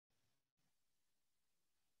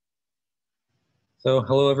So,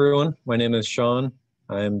 hello everyone. My name is Sean.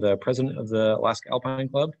 I'm the president of the Alaska Alpine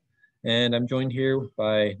Club, and I'm joined here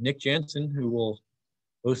by Nick Janssen, who will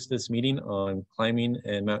host this meeting on climbing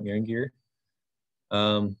and mountaineering gear.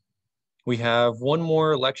 We have one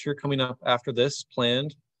more lecture coming up after this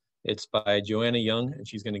planned. It's by Joanna Young, and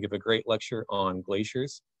she's going to give a great lecture on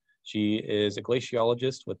glaciers. She is a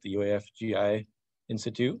glaciologist with the UAFGI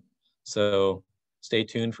Institute, so stay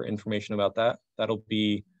tuned for information about that. That'll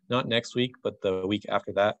be not next week, but the week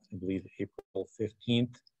after that, I believe April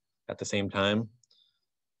 15th at the same time.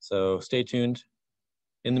 So stay tuned.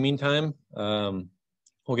 In the meantime,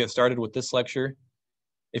 we'll get started with this lecture.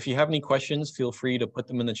 If you have any questions, feel free to put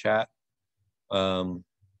them in the chat. We'll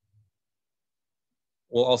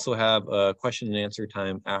also have a question and answer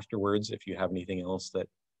time afterwards if you have anything else that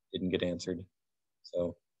didn't get answered.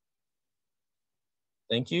 So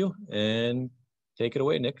thank you, and take it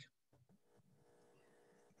away, Nick.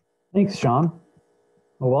 Thanks, Sean.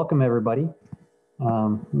 Well, welcome everybody.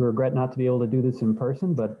 We regret not to be able to do this in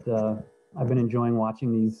person, but I've been enjoying watching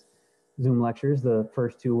these Zoom lectures. The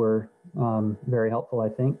first two were very helpful, I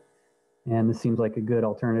think, and this seems like a good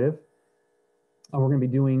alternative. We're going to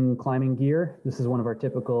be doing climbing gear. This is one of our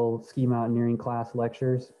typical ski mountaineering class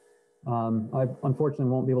lectures. I unfortunately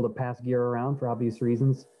won't be able to pass gear around for obvious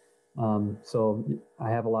reasons. So I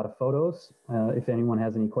have a lot of photos. If anyone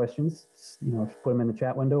has any questions, put them in the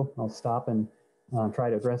chat window. I'll stop and try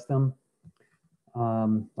to address them.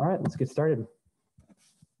 All right, let's get started.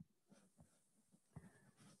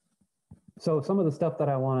 So some of the stuff that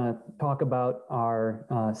I want to talk about are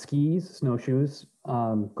skis, snowshoes,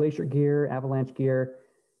 glacier gear, avalanche gear,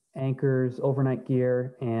 anchors, overnight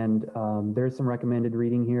gear, and there's some recommended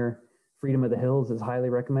reading here. Freedom of the Hills is highly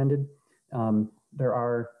recommended. There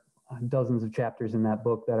are dozens of chapters in that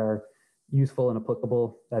book that are useful and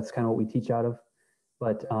applicable. That's kind of what we teach out of.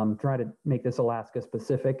 But try to make this Alaska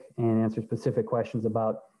specific and answer specific questions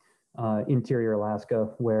about interior Alaska,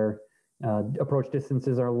 where approach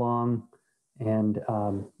distances are long and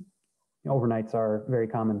overnights are very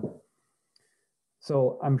common.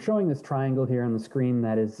 So I'm showing this triangle here on the screen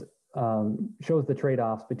that is shows the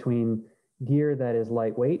trade-offs between gear that is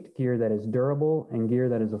lightweight, gear that is durable, and gear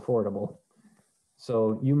that is affordable.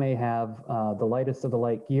 So you may have the lightest of the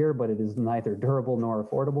light gear, but it is neither durable nor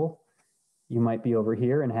affordable. You might be over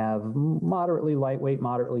here and have moderately lightweight,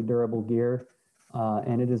 moderately durable gear,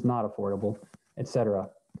 and it is not affordable,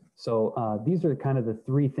 etc. So these are kind of the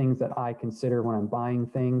three things that I consider when I'm buying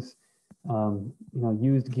things.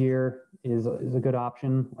 Used gear is a good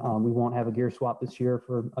option. We won't have a gear swap this year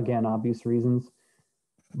for, again, obvious reasons.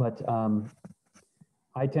 But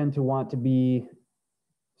I tend to want to be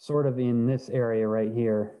sort of in this area right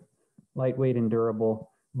here, lightweight and durable.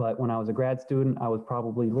 But when I was a grad student, I was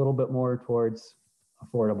probably a little bit more towards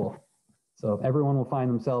affordable. So everyone will find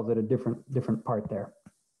themselves at a different part there.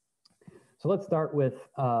 So let's start with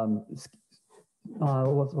what's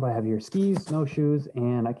what I have here: skis, snowshoes,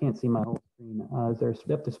 and I can't see my whole screen. There's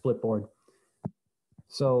the split board.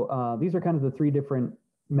 So these are kind of the three different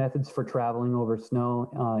methods for traveling over snow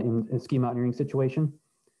in a ski mountaineering situation.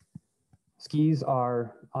 Skis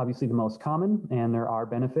are obviously the most common, and there are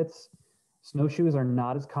benefits. Snowshoes are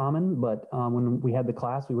not as common, but when we had the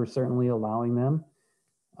class, we were certainly allowing them.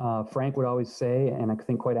 Frank would always say, and I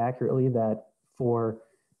think quite accurately, that for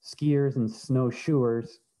skiers and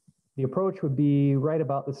snowshoers, the approach would be right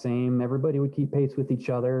about the same. Everybody would keep pace with each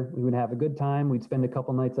other. We would have a good time. We'd spend a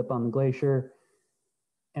couple nights up on the glacier.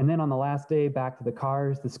 And then on the last day, back to the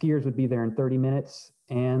cars, the skiers would be there in 30 minutes,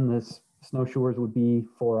 and the snowshoers would be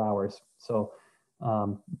 4 hours. So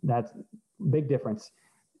that's a big difference.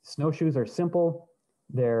 Snowshoes are simple.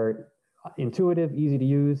 They're intuitive, easy to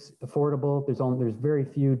use, affordable. There's very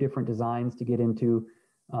few different designs to get into.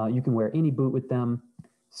 You can wear any boot with them.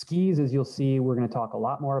 Skis, as you'll see, we're going to talk a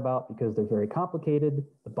lot more about because they're very complicated.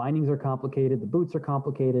 The bindings are complicated. The boots are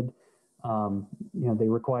complicated. They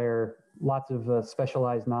require lots of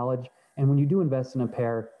specialized knowledge. And when you do invest in a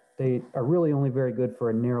pair, they are really only very good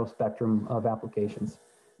for a narrow spectrum of applications.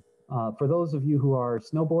 For those of you who are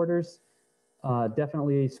snowboarders,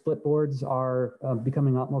 definitely split boards are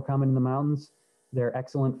becoming a lot more common in the mountains. They're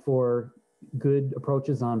excellent for good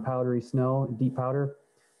approaches on powdery snow, deep powder.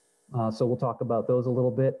 So we'll talk about those a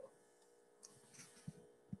little bit.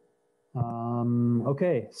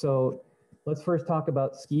 Okay, so let's first talk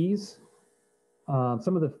about skis.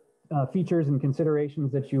 Some of the features and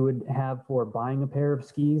considerations that you would have for buying a pair of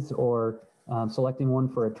skis or selecting one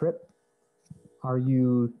for a trip. Are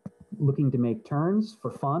you looking to make turns for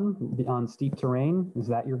fun on steep terrain? Is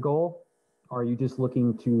that your goal? Or are you just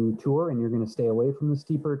looking to tour and you're going to stay away from the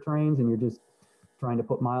steeper terrains and you're just trying to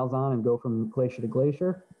put miles on and go from glacier to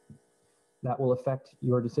glacier. That will affect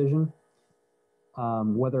your decision.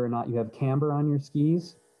 Whether or not you have camber on your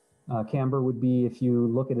skis. Camber would be if you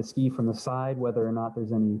look at a ski from the side, whether or not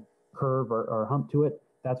there's any curve or hump to it.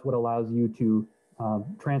 That's what allows you to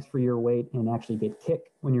transfer your weight and actually get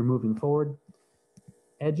kick when you're moving forward.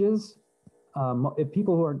 Edges, if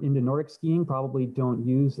people who are into Nordic skiing probably don't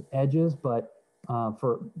use edges, but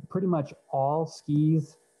for pretty much all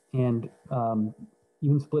skis and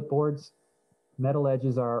even split boards, metal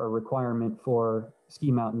edges are a requirement for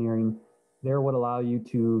ski mountaineering. They're what allow you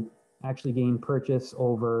to actually gain purchase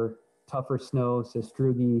over tougher snow,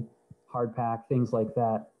 sastrugi, hardpack, things like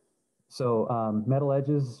that. So metal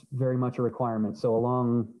edges, very much a requirement. So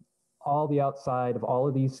along all the outside of all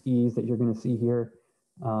of these skis that you're going to see here,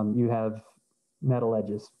 you have metal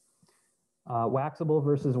edges. Waxable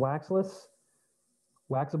versus waxless.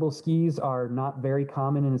 Waxable skis are not very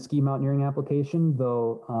common in a ski mountaineering application,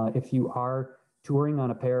 though if you are touring on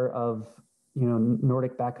a pair of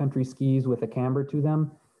Nordic backcountry skis with a camber to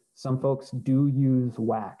them, some folks do use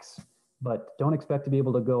wax, but don't expect to be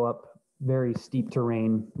able to go up very steep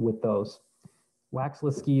terrain with those.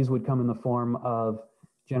 Waxless skis would come in the form of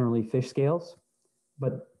generally fish scales,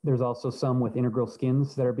 but there's also some with integral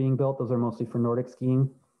skins that are being built. Those are mostly for Nordic skiing.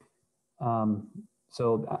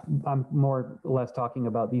 So I'm more or less talking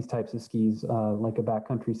about these types of skis, like a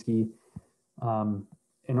backcountry ski.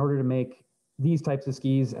 In order to make these types of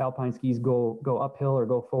skis, alpine skis, go uphill or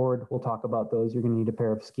go forward, we'll talk about those. You're going to need a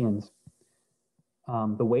pair of skins.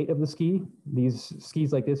 The weight of the ski, these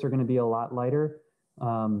skis like this are going to be a lot lighter.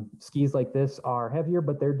 Skis like this are heavier,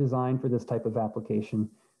 but they're designed for this type of application.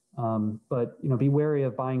 But be wary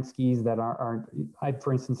of buying skis that aren't. I,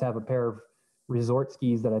 for instance, have a pair of resort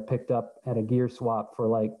skis that I picked up at a gear swap for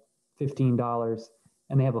like $15,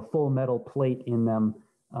 and they have a full metal plate in them.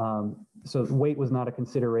 So weight was not a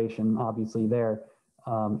consideration, obviously, there.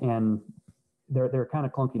 And they're kind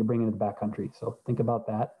of clunky to bring into the backcountry. So think about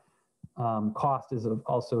that. Cost is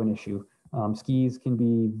also an issue. Skis can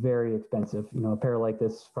be very expensive. A pair like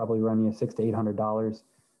this probably run you $600 to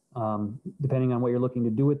 $800, depending on what you're looking to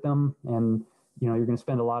do with them. And you're going to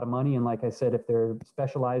spend a lot of money. And like I said, if they're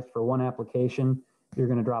specialized for one application, you're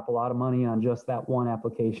going to drop a lot of money on just that one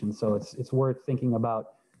application. So it's worth thinking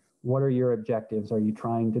about, what are your objectives? Are you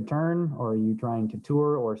trying to turn, or are you trying to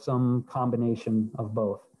tour, or some combination of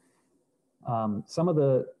both? Some of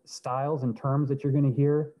the styles and terms that you're going to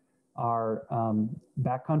hear are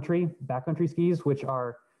backcountry skis, which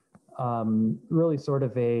are really sort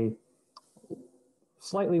of a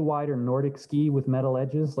slightly wider Nordic ski with metal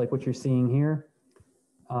edges, like what you're seeing here.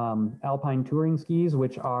 Alpine touring skis,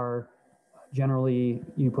 which are generally,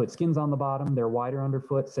 you put skins on the bottom, they're wider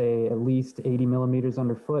underfoot, say at least 80 millimeters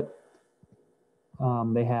underfoot.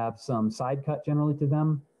 They have some side cut generally to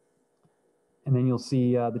them. And then you'll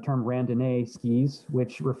see the term randonnée skis,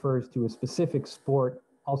 which refers to a specific sport,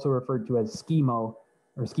 also referred to as skimo,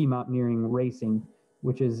 or ski mountaineering racing,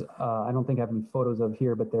 which is, I don't think I have any photos of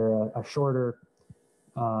here, but they're a shorter,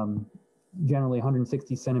 generally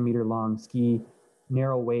 160 centimeter long ski,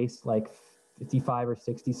 narrow waist, like 55 or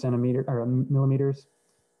 60 millimeters.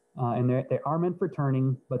 And they are meant for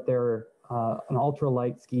turning, but they're an ultra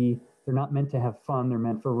light ski. They're not meant to have fun. They're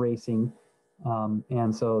meant for racing.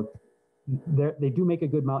 And so they do make a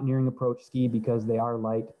good mountaineering approach ski because they are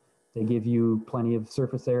light. They give you plenty of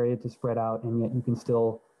surface area to spread out, and yet you can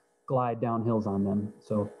still glide down hills on them.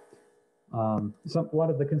 So a lot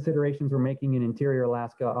of the considerations we're making in interior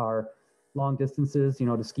Alaska are long distances.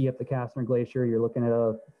 To ski up the Kastner Glacier, you're looking at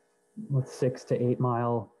a 6 to 8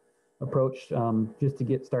 mile approach just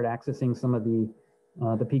to start accessing some of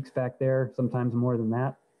the peaks back there, sometimes more than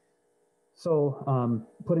that. So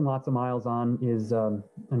putting lots of miles on is a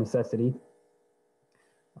necessity.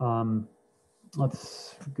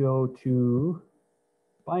 Let's go to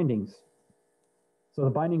bindings. So the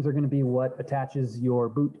bindings are going to be what attaches your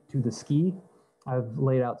boot to the ski. I've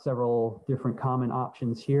laid out several different common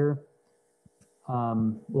options here. A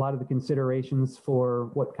lot of the considerations for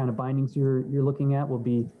what kind of bindings you're looking at will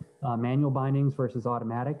be manual bindings versus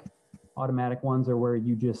automatic. Automatic ones are where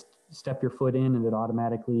you just step your foot in and it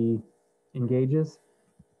automatically engages.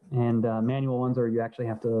 And manual ones are you actually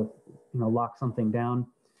have to lock something down.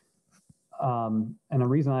 And the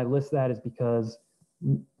reason I list that is because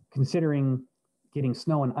considering getting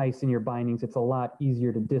snow and ice in your bindings, it's a lot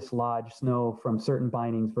easier to dislodge snow from certain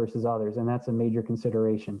bindings versus others, and that's a major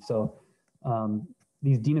consideration. So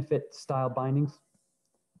these Dynafit style bindings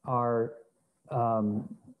are,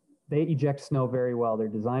 they eject snow very well. They're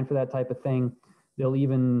designed for that type of thing. They'll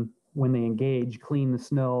even, when they engage, clean the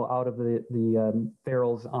snow out of the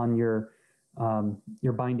ferrules on your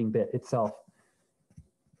your binding bit itself.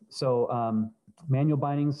 So manual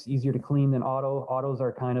bindings, easier to clean than auto. Autos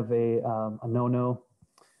are kind of a no-no.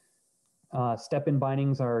 Step-in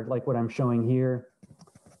bindings are like what I'm showing here.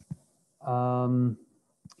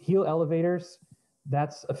 Heel elevators,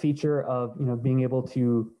 that's a feature of being able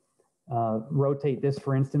to rotate this,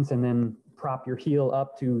 for instance, and then prop your heel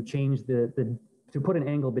up to change to put an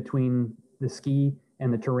angle between the ski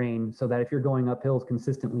and the terrain, so that if you're going up hills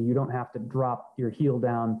consistently, you don't have to drop your heel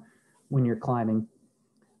down when you're climbing.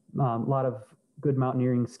 A lot of good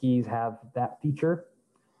mountaineering skis have that feature.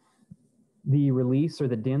 The release or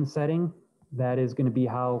the din setting, that is going to be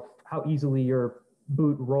how easily your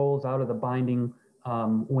boot rolls out of the binding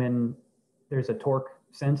when there's a torque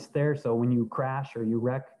sense there. So when you crash or you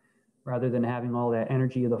wreck, rather than having all that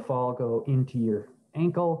energy of the fall go into your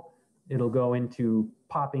ankle, it'll go into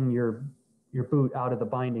popping your boot out of the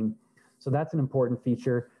binding. So that's an important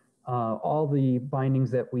feature. All the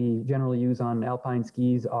bindings that we generally use on alpine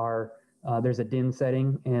skis are, there's a din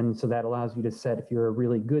setting, and so that allows you to set, if you're a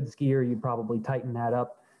really good skier, you'd probably tighten that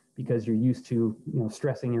up because you're used to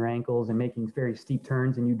stressing your ankles and making very steep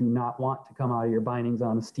turns, and you do not want to come out of your bindings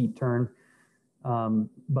on a steep turn.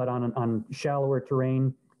 But on shallower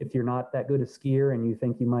terrain, if you're not that good a skier and you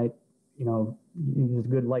think you might, there's a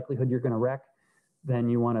good likelihood you're going to wreck, then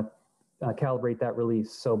you want to calibrate that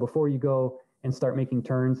release. So before you go and start making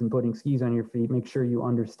turns and putting skis on your feet, make sure you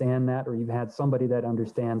understand that, or you've had somebody that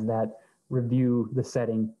understands that review the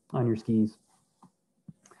setting on your skis.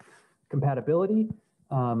 Compatibility.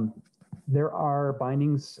 There are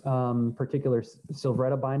bindings, particular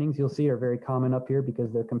Silvretta bindings you'll see are very common up here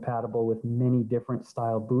because they're compatible with many different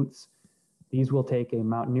style boots. These will take a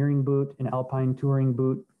mountaineering boot, an alpine touring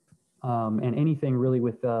boot, and anything really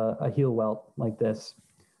with a heel welt like this.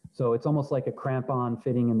 So it's almost like a crampon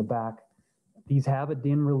fitting in the back. These have a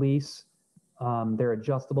din release. They're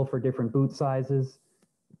adjustable for different boot sizes.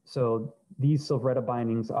 So these Silvretta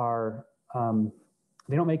bindings are,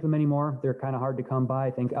 they don't make them anymore. They're kind of hard to come by.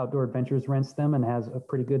 I think Outdoor Adventures rents them and has a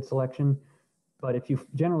pretty good selection. But if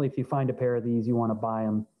you find a pair of these, you want to buy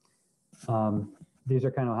them. These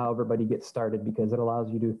are kind of how everybody gets started because it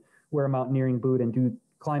allows you to wear a mountaineering boot and do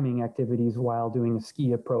climbing activities while doing a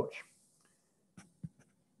ski approach.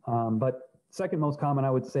 But second most common,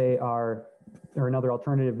 I would say, or another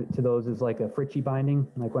alternative to those is like a Fritchie binding,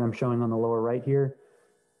 like what I'm showing on the lower right here.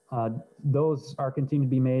 Those are continuing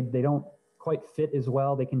to be made. They don't quite fit as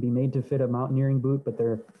well. They can be made to fit a mountaineering boot, but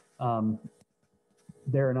they're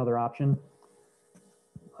another option.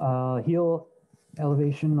 Heel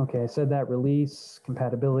elevation, okay, I said that. Release,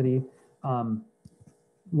 compatibility.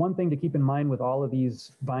 One thing to keep in mind with all of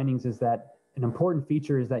these bindings is that an important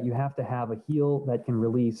feature is that you have to have a heel that can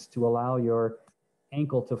release to allow your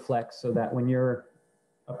ankle to flex, so that when you're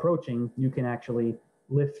approaching, you can actually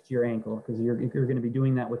lift your ankle, because you're going to be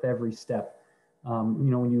doing that with every step.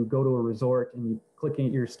 When you go to a resort and you click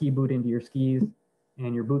your ski boot into your skis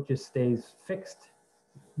and your boot just stays fixed,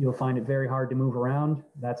 you'll find it very hard to move around.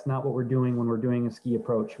 That's not what we're doing when we're doing a ski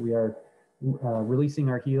approach. We are releasing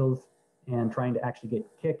our heels and trying to actually get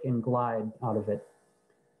kick and glide out of it.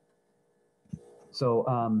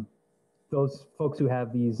 So those folks who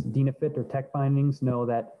have these Dynafit or Tech bindings know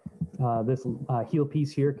that this heel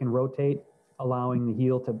piece here can rotate, allowing the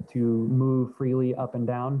heel to move freely up and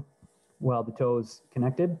down while the toe's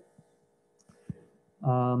connected.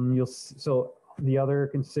 So the other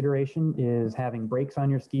consideration is having brakes on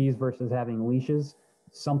your skis versus having leashes,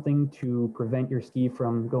 something to prevent your ski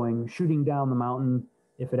from shooting down the mountain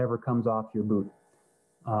if it ever comes off your boot.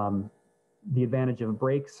 The advantage of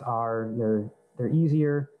brakes are they're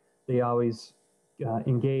easier. They always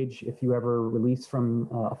engage if you ever release from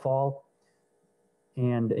a fall.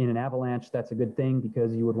 And in an avalanche, that's a good thing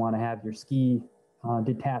because you would want to have your ski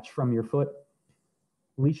detached from your foot.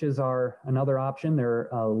 Leashes are another option. They're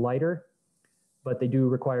lighter, but they do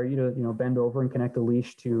require you to bend over and connect the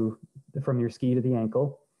leash from your ski to the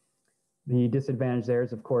ankle. The disadvantage there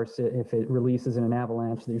is, of course, if it releases in an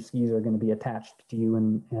avalanche, your skis are going to be attached to you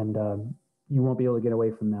and you won't be able to get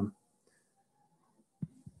away from them.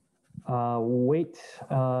 Weight,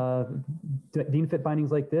 Dynafit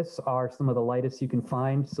bindings like this are some of the lightest you can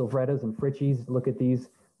find. Silvrettas and Fritchies, look at these,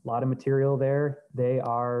 a lot of material there. They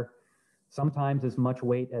are sometimes as much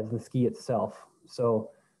weight as the ski itself. So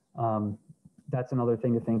that's another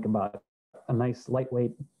thing to think about. A nice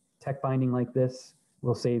lightweight Tech binding like this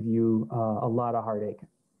will save you a lot of heartache.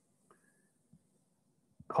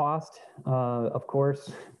 Cost, of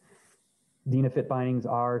course, Dynafit bindings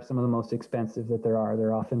are some of the most expensive that there are.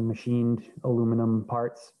 They're often machined aluminum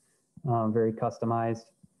parts, very customized.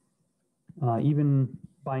 Even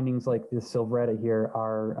bindings like this Silvretta here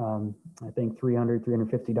are, I think, $300,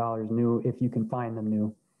 $350 new if you can find them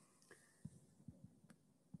new.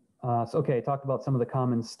 Okay, talked about some of the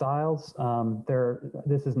common styles.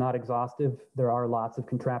 This is not exhaustive. There are lots of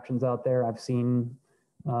contraptions out there. I've seen,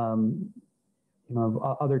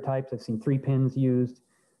 other types. I've seen 3 pins used.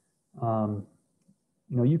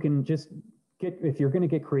 You can just if you're going to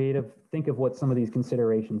get creative, think of what some of these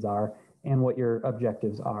considerations are and what your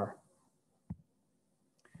objectives are.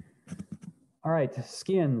 All right,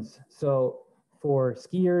 skins. So for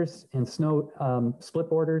skiers and snow split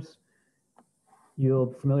boarders,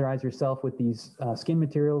 you'll familiarize yourself with these skin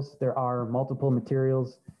materials. There are multiple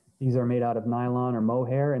materials. These are made out of nylon or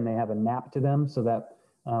mohair, and they have a nap to them so that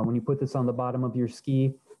when you put this on the bottom of your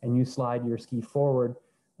ski and you slide your ski forward,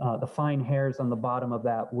 the fine hairs on the bottom of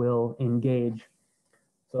that will engage.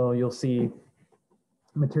 So you'll see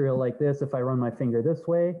material like this. If I run my finger this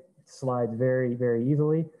way, it slides very, very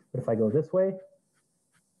easily. But if I go this way,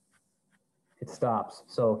 it stops.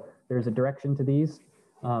 So there's a direction to these.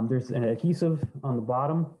 There's an adhesive on the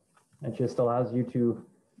bottom that just allows you to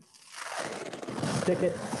stick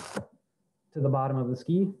it to the bottom of the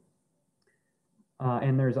ski.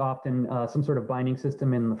 And there's often some sort of binding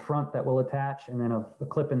system in the front that will attach, and then a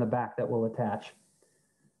clip in the back that will attach.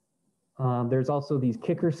 There's also these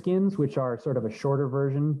kicker skins, which are sort of a shorter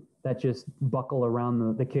version that just buckle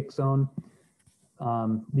around the kick zone.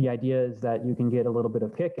 The idea is that you can get a little bit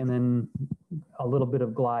of kick and then a little bit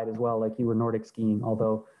of glide as well, like you were Nordic skiing,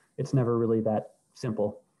 although it's never really that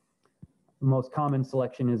simple. The most common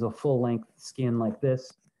selection is a full-length skin like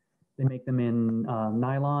this. They make them in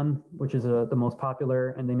nylon, which is the most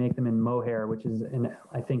popular, and they make them in mohair, which is,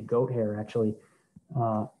 I think, goat hair, actually.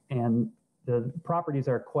 And the properties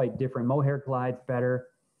are quite different. Mohair glides better,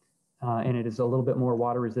 and it is a little bit more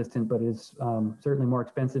water resistant, but it is certainly more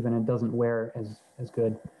expensive, and it doesn't wear as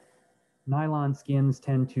good. Nylon skins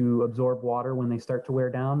tend to absorb water when they start to wear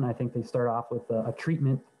down. I think they start off with a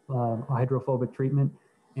treatment, a hydrophobic treatment,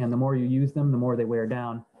 and the more you use them, the more they wear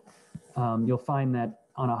down. You'll find that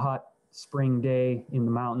on a hot spring day in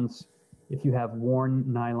the mountains, if you have worn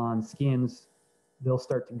nylon skins, they'll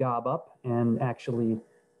start to gob up, and actually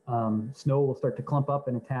snow will start to clump up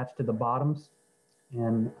and attach to the bottoms.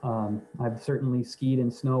 And I've certainly skied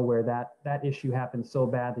in snow where that issue happens so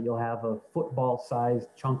bad that you'll have a football-sized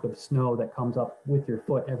chunk of snow that comes up with your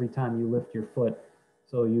foot every time you lift your foot.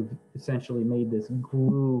 So you've essentially made this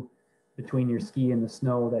glue between your ski and the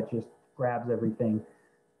snow that just grabs everything.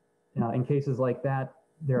 In cases like that,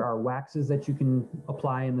 there are waxes that you can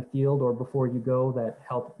apply in the field or before you go that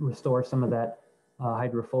help restore some of that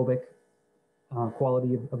hydrophobic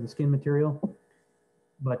quality of the skin material.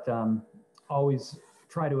 But always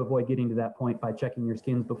try to avoid getting to that point by checking your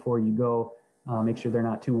skins before you go. Make sure they're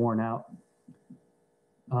not too worn out.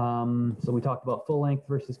 So we talked about full length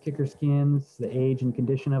versus kicker skins, the age and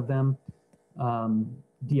condition of them.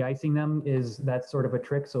 De-icing them that's sort of a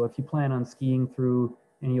trick. So if you plan on skiing through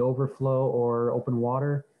any overflow or open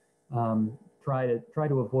water, try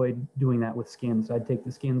to avoid doing that with skins. I'd take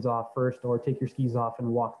the skins off first, or take your skis off and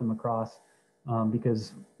walk them across,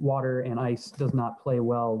 because water and ice does not play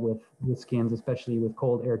well with skins, especially with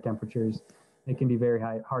cold air temperatures. It can be very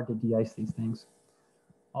hard to de-ice these things.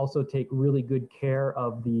 Also take really good care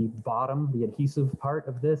of the bottom, the adhesive part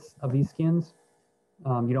of these skins.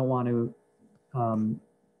 You don't want to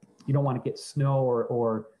get snow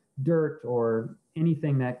or dirt or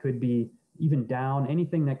anything that could be even down,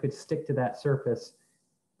 anything that could stick to that surface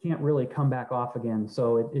can't really come back off again.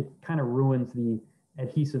 So it kind of ruins the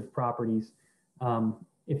adhesive properties.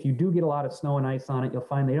 If you do get a lot of snow and ice on it, you'll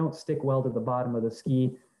find they don't stick well to the bottom of the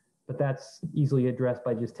ski, but that's easily addressed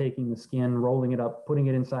by just taking the skin, rolling it up, putting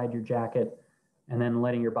it inside your jacket, and then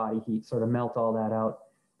letting your body heat sort of melt all that out.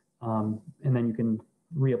 And then you can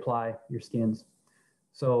reapply your skins.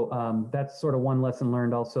 So that's sort of one lesson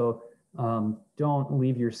learned also. Don't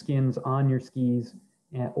leave your skins on your skis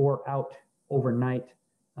or out overnight.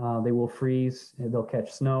 They will freeze, they'll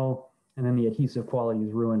catch snow, and then the adhesive quality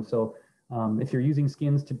is ruined. So if you're using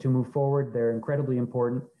skins to move forward, they're incredibly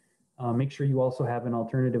important. Make sure you also have an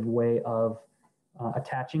alternative way of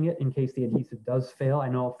attaching it in case the adhesive does fail. I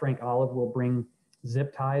know Frank Olive will bring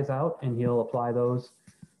zip ties out, and he'll apply those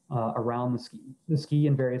around the ski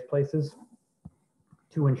in various places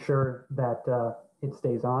to ensure that it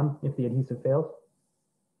stays on if the adhesive fails.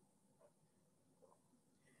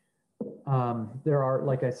 There are,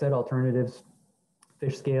 like I said, alternatives,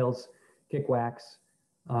 fish scales, kick wax,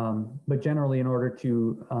 but generally in order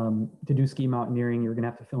to do ski mountaineering, you're going to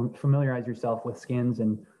have to familiarize yourself with skins,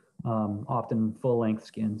 and often full-length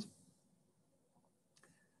skins.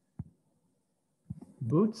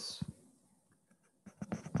 Boots.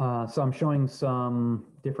 So I'm showing some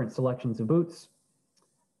different selections of boots.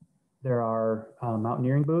 There are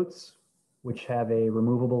mountaineering boots, which have a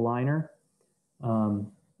removable liner.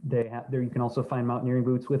 There you can also find mountaineering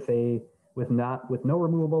boots with no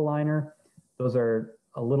removable liner. Those are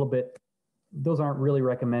those aren't really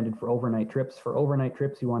recommended for overnight trips. For overnight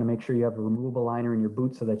trips, you want to make sure you have a removable liner in your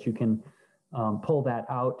boot so that you can pull that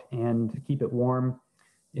out and keep it warm.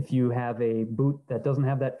 If you have a boot that doesn't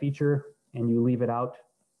have that feature and you leave it out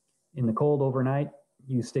in the cold overnight,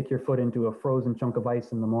 you stick your foot into a frozen chunk of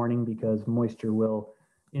ice in the morning because moisture will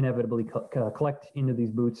inevitably collect into these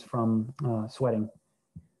boots from sweating.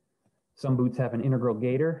 Some boots have an integral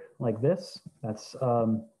gaiter like this. That's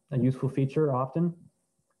a useful feature often,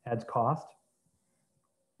 adds cost.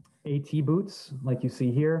 AT boots, like you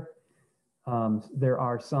see here. There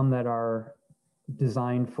are some that are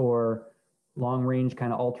designed for long range,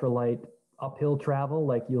 kind of ultralight uphill travel,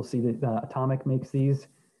 like you'll see that Atomic makes these.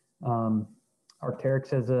 Arc'teryx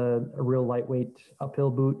has a real lightweight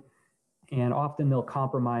uphill boot, and often they'll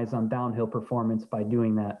compromise on downhill performance by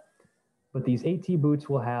doing that. But these AT boots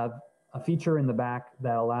will have a feature in the back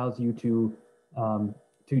that allows you to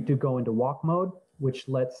go into walk mode, which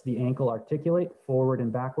lets the ankle articulate forward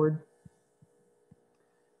and backward.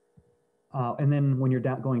 And then when you're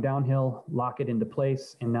going downhill, lock it into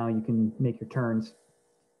place, and now you can make your turns.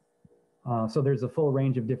 So there's a full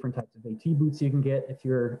range of different types of AT boots you can get. If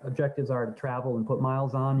your objectives are to travel and put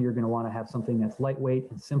miles on, you're going to want to have something that's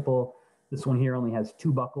lightweight and simple. This one here only has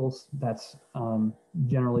 2 buckles. That's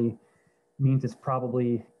generally means it's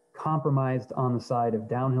probably compromised on the side of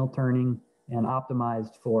downhill turning and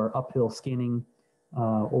optimized for uphill skinning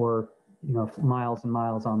or miles and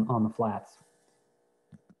miles on the flats.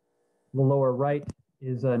 The lower right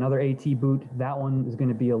is another AT boot. That one is going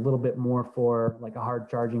to be a little bit more for like a hard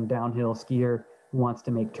charging downhill skier who wants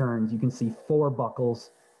to make turns. You can see 4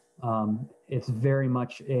 buckles. It's very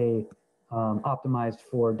much optimized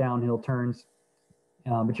for downhill turns,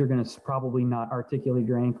 but you're going to probably not articulate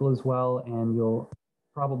your ankle as well, and you'll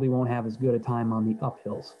probably won't have as good a time on the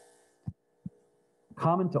uphills.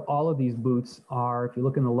 Common to all of these boots are, if you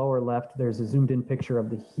look in the lower left, there's a zoomed in picture of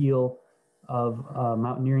the heel of a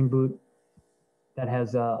mountaineering boot that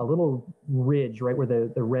has a little ridge right where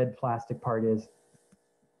the red plastic part is.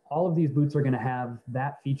 All of these boots are going to have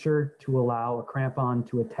that feature to allow a crampon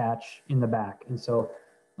to attach in the back. And so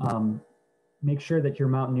make sure that your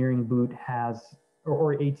mountaineering boot has,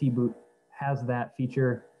 or AT boot has that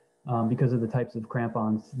feature because of the types of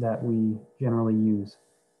crampons that we generally use.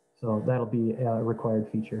 So that'll be a required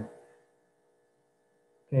feature.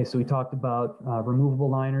 Okay, so we talked about removable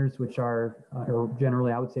liners, which are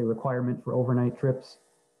generally, I would say, a requirement for overnight trips,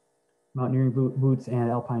 mountaineering boots, and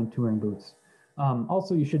alpine touring boots.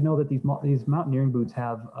 Also, you should know that these mountaineering boots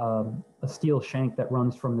have a steel shank that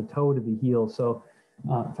runs from the toe to the heel. So,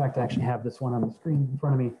 in fact, I actually have this one on the screen in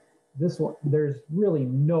front of me. This one, there's really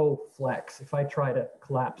no flex. If I try to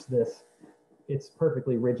collapse this, it's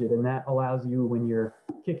perfectly rigid, and that allows you, when you're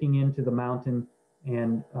kicking into the mountain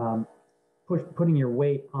and putting your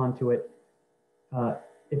weight onto it,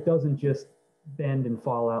 it doesn't just bend and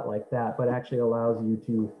fall out like that, but actually allows you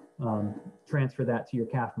to transfer that to your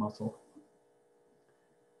calf muscle.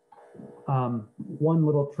 One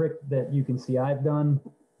little trick that you can see I've done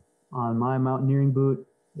on my mountaineering boot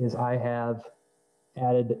is I have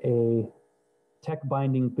added a tech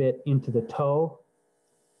binding bit into the toe,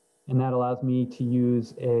 and that allows me to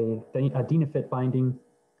use a Dynafit binding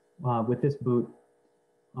with this boot.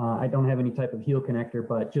 I don't have any type of heel connector,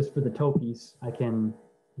 but just for the toe piece, I can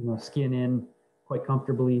skin in quite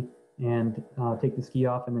comfortably and take the ski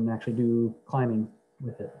off and then actually do climbing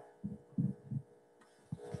with it.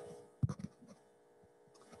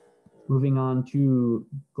 Moving on to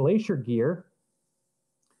glacier gear.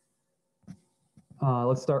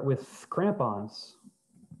 Let's start with crampons.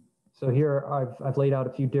 So here I've laid out a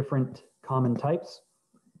few different common types.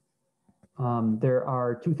 There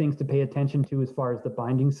are 2 things to pay attention to as far as the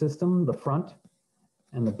binding system: the front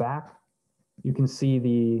and the back. You can see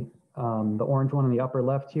the orange one on the upper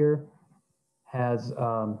left here has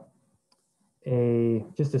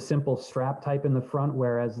just a simple strap type in the front,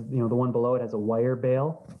 whereas the one below it has a wire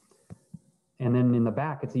bail. And then in the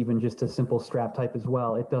back, it's even just a simple strap type as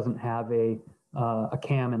well. It doesn't have a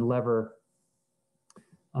cam and lever.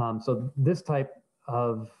 So this type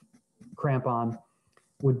of crampon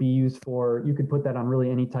would be used for, you could put that on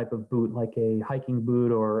really any type of boot, like a hiking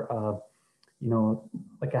boot or,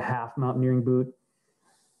 like a half mountaineering boot.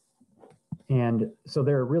 And so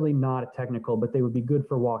they're really not technical, but they would be good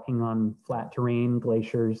for walking on flat terrain,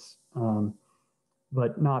 glaciers,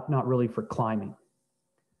 but not really for climbing.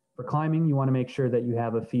 For climbing, you want to make sure that you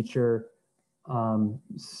have a feature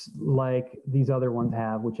like these other ones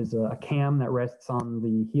have, which is a cam that rests on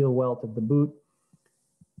the heel welt of the boot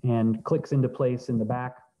and clicks into place in the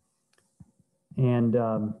back and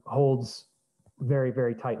holds very,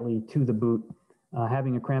 very tightly to the boot.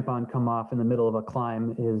 Having a crampon come off in the middle of a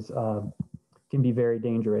climb can be very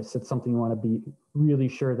dangerous. It's something you want to be really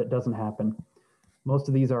sure that doesn't happen. Most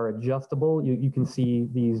of these are adjustable. You can see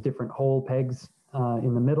these different hole pegs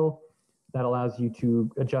in the middle. That allows you to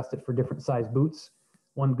adjust it for different size boots.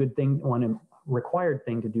 One required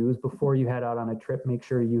thing to do is before you head out on a trip, make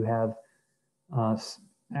sure you have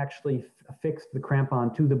actually fixed the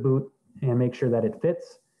crampon to the boot and make sure that it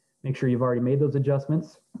fits. Make sure you've already made those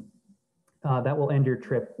adjustments. That will end your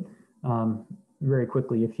trip very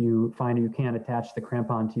quickly if you find you can't attach the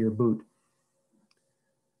crampon to your boot.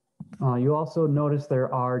 You also notice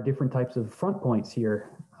there are different types of front points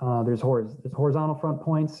here. There's horizontal front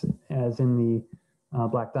points, as in the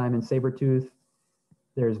Black Diamond Sabertooth.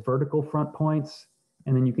 There's vertical front points,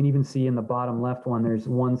 and then you can even see in the bottom left one, there's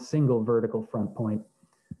one single vertical front point.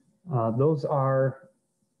 Those are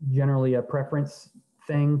generally a preference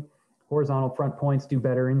thing. Horizontal front points do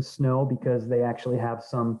better in snow because they actually have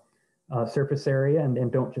some surface area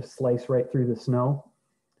and don't just slice right through the snow.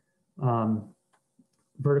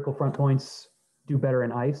 Vertical front points do better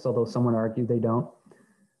in ice, although some would argue they don't.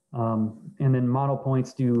 And then mono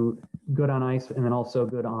points do good on ice and then also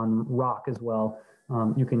good on rock as well.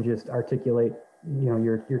 You can just articulate,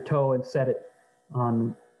 your toe and set it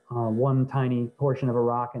on one tiny portion of a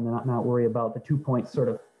rock and then not worry about the 2 points sort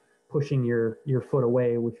of pushing your foot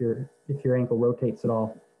away if your ankle rotates at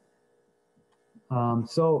all.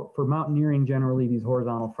 So for mountaineering, generally these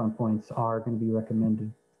horizontal front points are going to be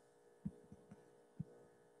recommended.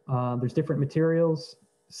 There's different materials.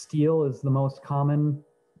 Steel is the most common,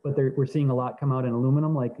 but we're seeing a lot come out in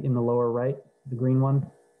aluminum, like in the lower right, the green one.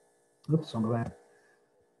 Oops, I'll go back.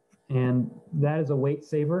 And that is a weight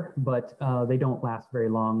saver, but they don't last very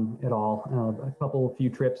long at all. A few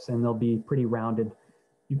trips and they'll be pretty rounded.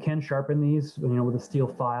 You can sharpen these, with a steel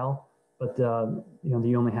file, but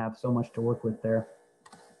you only have so much to work with there.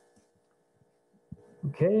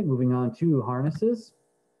 Okay, moving on to harnesses.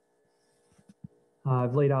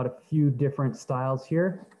 I've laid out a few different styles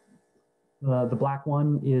here. The black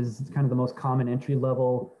one is kind of the most common entry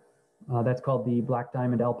level. That's called the Black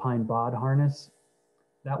Diamond Alpine Bod harness.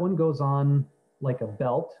 That one goes on like a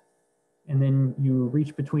belt, and then you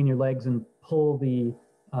reach between your legs and pull the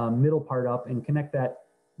middle part up and connect that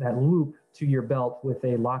loop to your belt with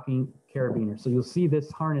a locking carabiner. So you'll see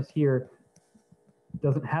this harness here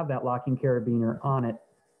doesn't have that locking carabiner on it.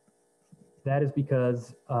 That is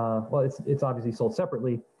because, it's obviously sold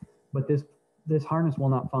separately, but this harness will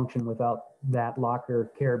not function without that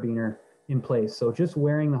locker carabiner in place. So just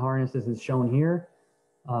wearing the harness as is shown here,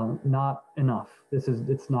 not enough.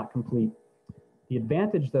 It's not complete. The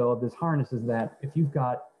advantage though of this harness is that if you've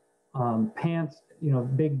got pants,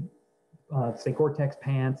 big, say Gore-Tex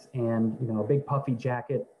pants and, a big puffy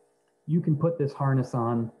jacket, you can put this harness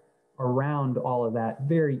on around all of that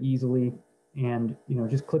very easily and,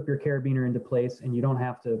 just clip your carabiner into place and you don't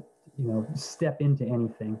have to, step into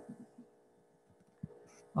anything.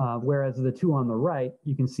 Whereas the two on the right,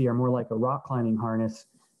 you can see are more like a rock climbing harness.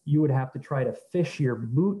 You would have to try to fish your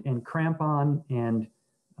boot and crampon and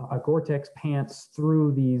a Gore-Tex pants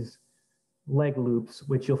through these leg loops,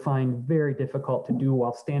 which you'll find very difficult to do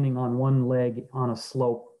while standing on one leg on a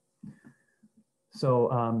slope.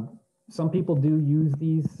 So some people do use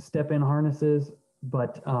these step-in harnesses,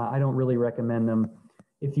 but I don't really recommend them.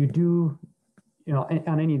 If you do,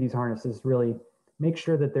 on any of these harnesses, really, make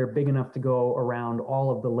sure that they're big enough to go around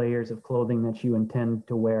all of the layers of clothing that you intend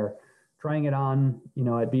to wear. Trying it on,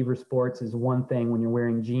 at Beaver Sports is one thing when you're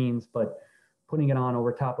wearing jeans, but putting it on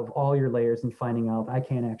over top of all your layers and finding out I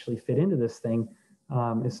can't actually fit into this thing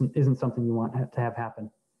isn't something you want to have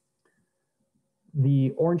happen.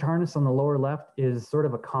 The orange harness on the lower left is sort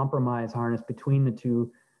of a compromise harness between the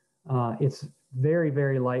two. It's very,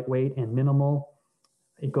 very lightweight and minimal.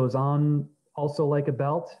 It goes on also like a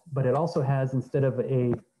belt, but it also has, instead of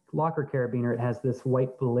a locker carabiner, it has this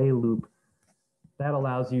white belay loop. That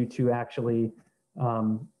allows you to actually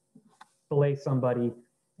belay somebody,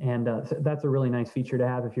 and that's a really nice feature to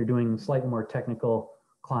have if you're doing slightly more technical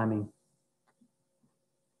climbing.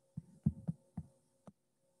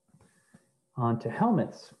 On to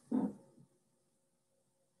helmets.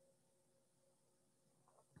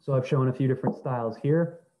 So I've shown a few different styles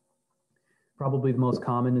here. Probably the most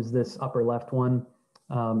common is this upper left one.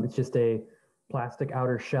 It's just a plastic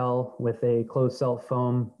outer shell with a closed cell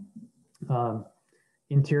foam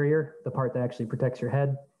interior, the part that actually protects your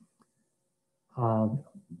head.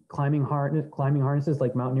 Climbing harnesses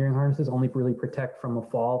like mountaineering harnesses only really protect from a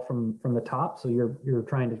fall from the top. So you're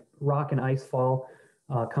trying to rock an ice fall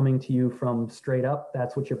coming to you from straight up.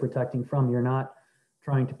 That's what you're protecting from. You're not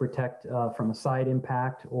trying to protect from a side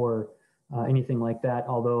impact or anything like that.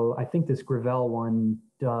 Although I think this Gravel one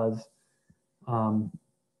does.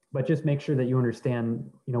 But just make sure that you understand,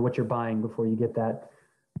 what you're buying before you get that.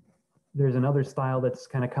 There's another style that's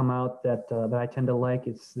kind of come out that I tend to like.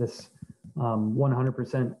 It's this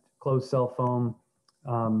 100% closed cell foam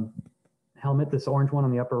helmet, this orange one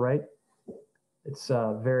on the upper right. It's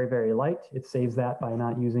very, very light. It saves that by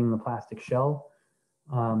not using the plastic shell.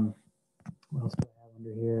 What else do I have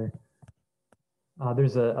under here?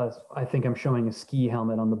 There's I think I'm showing a ski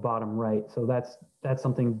helmet on the bottom right. So that's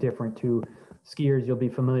something different too. Skiers, you'll be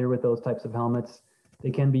familiar with those types of helmets.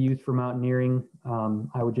 They can be used for mountaineering.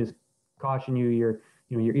 I would just caution you,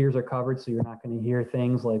 your ears are covered, so you're not going to hear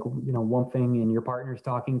things like, whumping and your partner's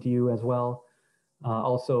talking to you as well.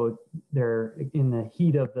 Also, they're in the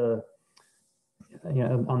heat of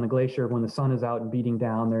on the glacier, when the sun is out and beating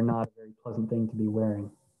down, they're not a very pleasant thing to be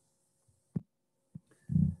wearing.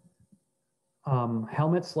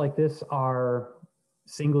 Helmets like this are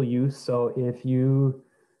single use. So if you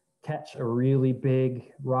catch a really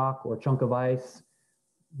big rock or chunk of ice,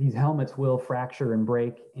 these helmets will fracture and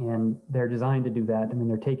break, and they're designed to do that. I mean,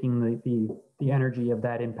 they're taking the energy of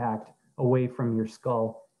that impact away from your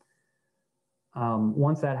skull.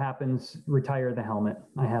 Once that happens, retire the helmet.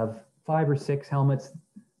 I have 5 or 6 helmets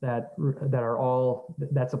that are all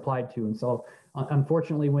that's applied to. And so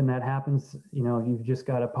unfortunately, when that happens, you've just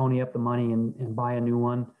got to pony up the money and buy a new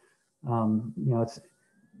one. It's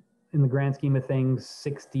in the grand scheme of things,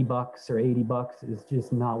 $60 or $80 is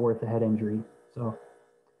just not worth a head injury. So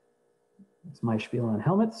that's my spiel on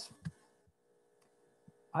helmets.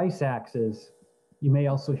 Ice axes. You may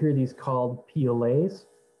also hear these called PLAs.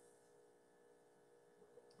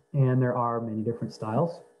 And there are many different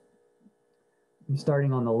styles. I'm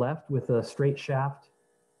starting on the left with a straight shaft.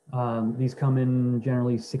 These come in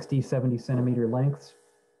generally 60, 70 centimeter lengths.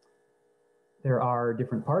 There are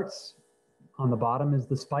different parts. On the bottom is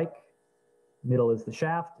the spike, middle is the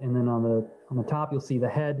shaft, and then on the top you'll see the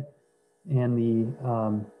head and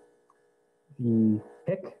the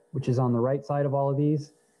pick, which is on the right side of all of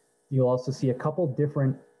these. You'll also see a couple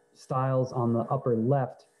different styles on the upper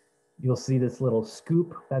left. You'll see this little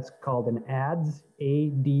scoop, that's called an adze,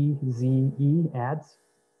 A-D-Z-E, adze.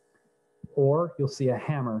 Or you'll see a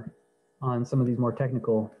hammer on some of these more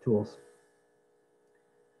technical tools.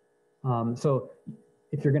 So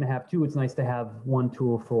if you're going to have 2, it's nice to have 1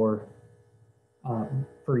 tool for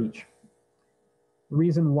each. The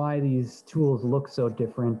reason why these tools look so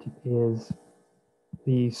different is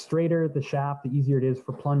the straighter the shaft, the easier it is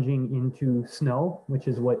for plunging into snow, which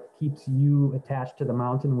is what keeps you attached to the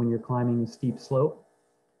mountain when you're climbing a steep slope.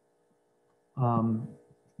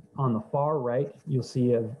 On the far right, you'll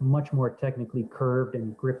see a much more technically curved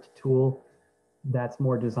and gripped tool that's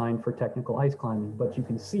more designed for technical ice climbing. But you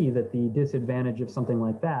can see that the disadvantage of something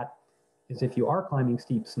like that is if you are climbing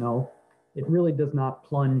steep snow, it really does not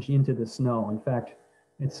plunge into the snow. In fact,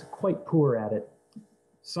 it's quite poor at it.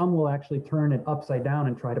 Some will actually turn it upside down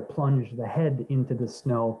and try to plunge the head into the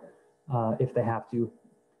snow if they have to.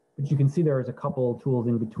 But you can see there's a couple tools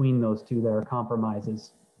in between those two that are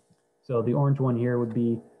compromises. So the orange one here would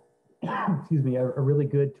be, excuse me, a really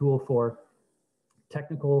good tool for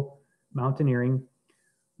technical mountaineering,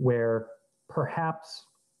 where perhaps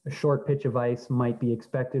a short pitch of ice might be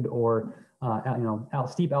expected, or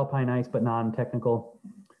steep alpine ice, but non-technical.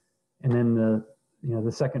 And then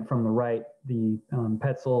the second from the right, the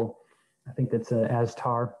Petzl, I think that's a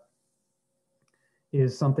Astar,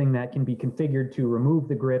 is something that can be configured to remove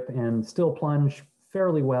the grip and still plunge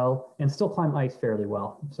fairly well and still climb ice fairly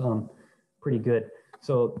well. So pretty good.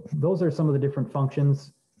 So those are some of the different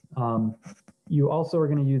functions. You also are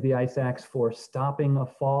going to use the ice axe for stopping a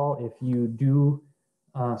fall. If you do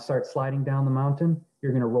start sliding down the mountain,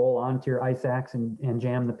 you're going to roll onto your ice axe and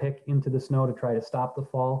jam the pick into the snow to try to stop the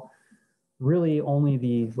fall. Really only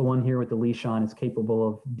the one here with the leash on is capable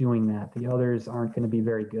of doing that. The others aren't going to be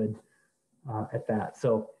very good at that.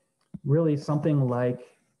 So really something like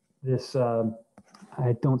this,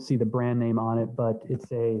 I don't see the brand name on it, but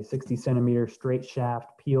it's a 60 centimeter straight shaft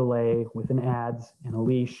PLA with an adze and a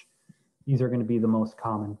leash. These are going to be the most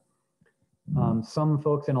common. Some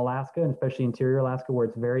folks in Alaska, and especially interior Alaska where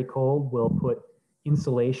it's very cold, will put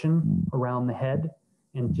insulation around the head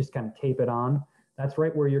and just kind of tape it on. That's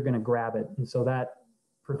right where you're going to grab it. And so that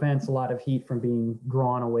prevents a lot of heat from being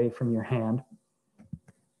drawn away from your hand.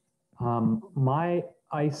 My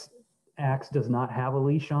ice axe does not have a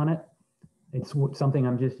leash on it. It's something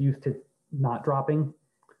I'm just used to not dropping.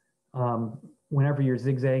 Whenever you're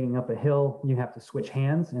zigzagging up a hill, you have to switch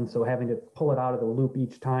hands. And so having to pull it out of the loop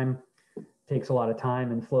each time takes a lot of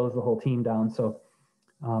time and slows the whole team down. So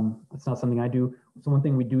it's not something I do. So one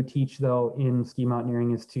thing we do teach though in ski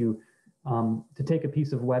mountaineering is to take a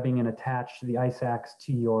piece of webbing and attach the ice axe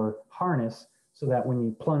to your harness so that when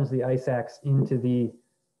you plunge the ice axe into the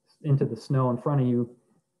snow in front of you,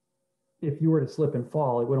 if you were to slip and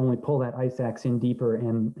fall, it would only pull that ice axe in deeper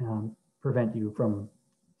and prevent you from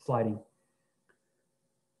sliding.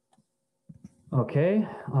 Okay,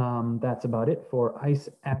 that's about it for ice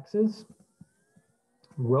axes.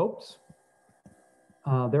 Ropes.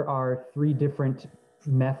 There are 3 different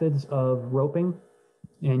methods of roping,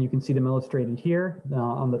 and you can see them illustrated here.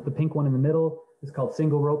 On the pink one in the middle is called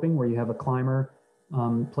single roping, where you have a climber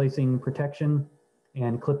placing protection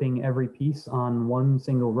and clipping every piece on one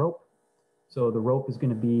single rope. So the rope is going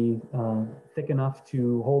to be thick enough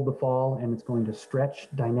to hold the fall, and it's going to stretch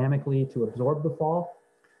dynamically to absorb the fall.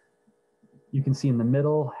 You can see in the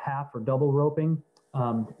middle, half or double roping.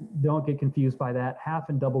 Don't get confused by that. Half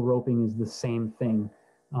and double roping is the same thing,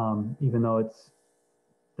 even though it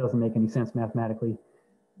doesn't make any sense mathematically.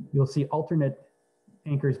 You'll see alternate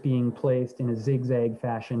anchors being placed in a zigzag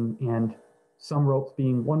fashion, and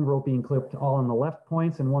one rope being clipped all on the left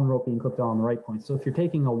points and one rope being clipped all on the right points. So if you're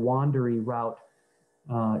taking a wandery route,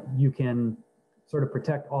 you can sort of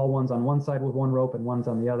protect all ones on one side with one rope and ones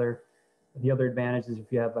on the other. The other advantage is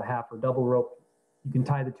if you have a half or double rope, you can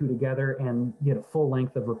tie the two together and get a full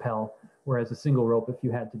length of rappel. Whereas a single rope, if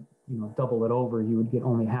you had to double it over, you would get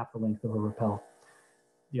only half the length of a rappel.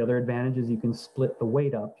 The other advantage is you can split the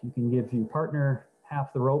weight up. You can give your partner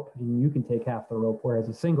half the rope and you can take half the rope, whereas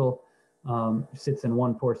a single sits in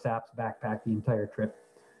one poor sap's backpack the entire trip.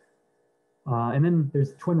 And then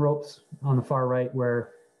there's twin ropes on the far right,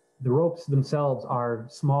 where the ropes themselves are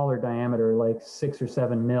smaller diameter, like 6 or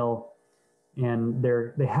 7 mil, and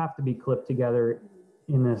they have to be clipped together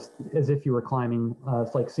in this as if you were climbing.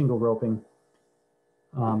 It's like single roping,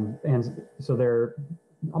 and so they're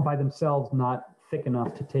by themselves not thick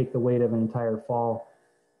enough to take the weight of an entire fall.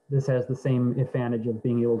 This has the same advantage of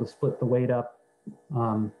being able to split the weight up.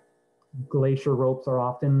 Glacier ropes are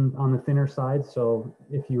often on the thinner side, so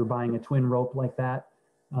if you were buying a twin rope like that,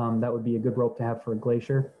 that would be a good rope to have for a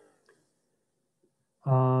glacier.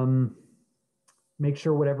 Make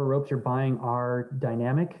sure whatever ropes you're buying are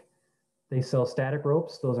dynamic. They sell static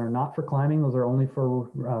ropes. Those are not for climbing. Those are only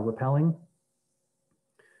for rappelling.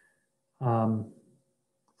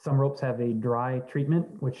 Some ropes have a dry treatment,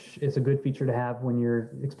 which is a good feature to have when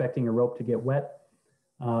you're expecting a rope to get wet.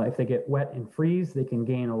 If they get wet and freeze, they can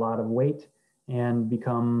gain a lot of weight and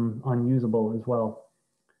become unusable as well.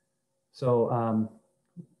 So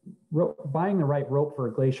buying the right rope for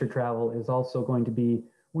glacier travel is also going to be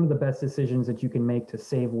one of the best decisions that you can make to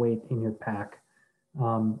save weight in your pack.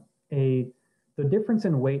 The difference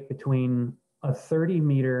in weight between a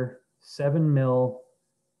 30-meter 7 mil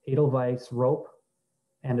Edelweiss rope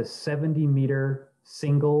and a 70-meter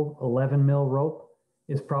single 11 mil rope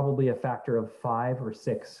is probably a factor of 5 or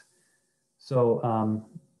 6. So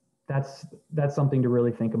that's something to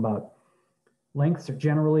really think about. Lengths are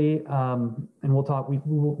generally, and we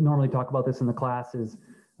will normally talk about this in the class, is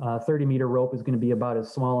 30-meter rope is going to be about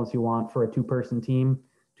as small as you want for a two-person team.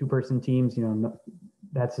 Two-person teams,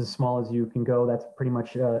 that's as small as you can go. That's pretty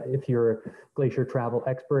much, if you're a glacier travel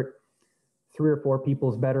expert, 3 or 4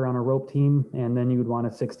 people is better on a rope team, and then you would want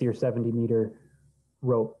a 60 or 70-meter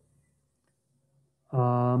rope.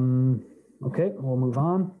 Okay, we'll move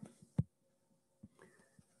on.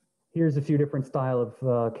 Here's a few different style of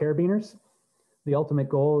carabiners. The ultimate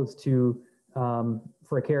goal is to,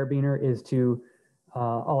 for a carabiner, is to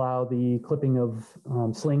allow the clipping of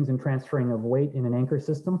slings and transferring of weight in an anchor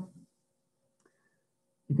system.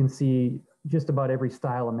 You can see just about every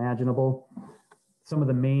style imaginable. Some of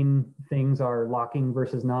the main things are locking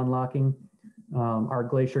versus non-locking. Our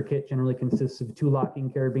glacier kit generally consists of 2 locking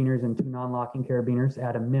carabiners and 2 non-locking carabiners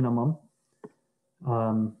at a minimum.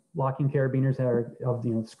 Locking carabiners are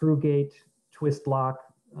of screw gate, twist lock,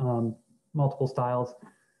 multiple styles.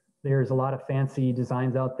 There's a lot of fancy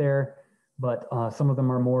designs out there, but some of them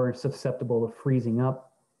are more susceptible to freezing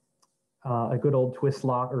up. A good old twist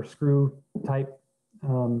lock or screw type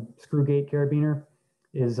screw gate carabiner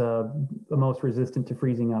is the most resistant to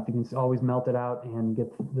freezing up. You can always melt it out and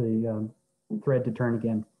get the thread to turn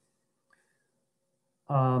again.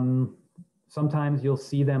 Sometimes you'll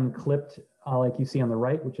see them clipped like you see on the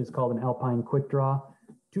right, which is called an Alpine quick draw.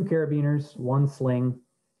 2 carabiners, 1 sling.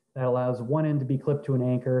 That allows one end to be clipped to an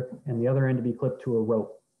anchor and the other end to be clipped to a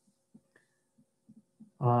rope.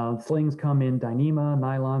 Slings come in Dyneema,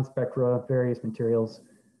 nylon, Spectra, various materials.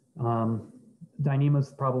 Dyneema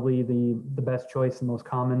is probably the best choice and most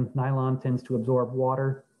common. Nylon tends to absorb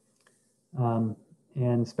water,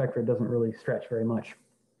 and Spectra doesn't really stretch very much.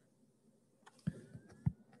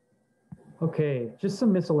 Okay, just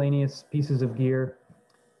some miscellaneous pieces of gear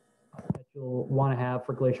that you'll want to have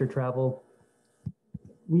for glacier travel.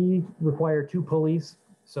 We require 2 pulleys,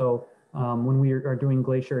 so when we are doing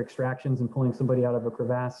glacier extractions and pulling somebody out of a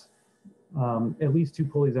crevasse, at least 2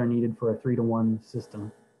 pulleys are needed for a 3-to-1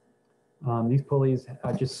 system. These pulleys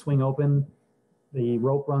just swing open, the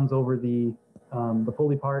rope runs over the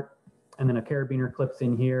pulley part, and then a carabiner clips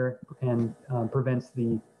in here and prevents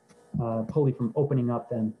the pulley from opening up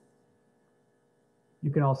then. You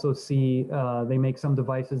can also see they make some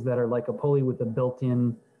devices that are like a pulley with a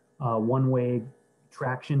built-in one-way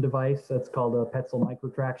traction device. That's called a Petzl micro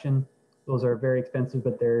traction. Those are very expensive,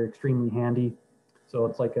 but they're extremely handy. So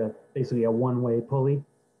it's like basically a one-way pulley.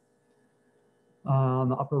 On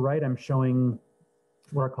the upper right, I'm showing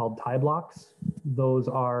what are called tie blocks. Those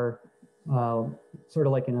are sort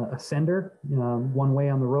of like a sender, one way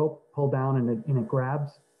on the rope, pull down and it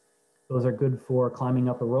grabs. Those are good for climbing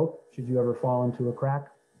up a rope should you ever fall into a crack.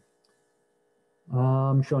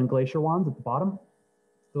 Showing glacier wands at the bottom.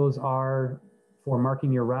 Those are for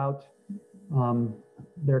marking your route.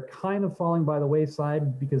 They're kind of falling by the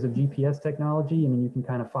wayside because of GPS technology. I mean, you can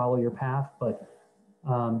kind of follow your path, but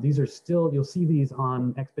these are still, you'll see these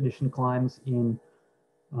on expedition climbs in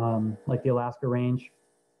like the Alaska range.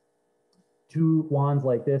 2 wands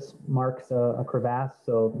like this marks a crevasse,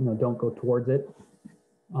 so don't go towards it.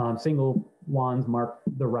 Single wands mark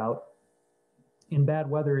the route. In bad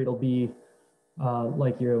weather, it'll be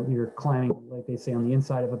like you're climbing, like they say, on the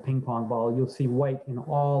inside of a ping pong ball. You'll see white in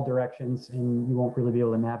all directions, and you won't really be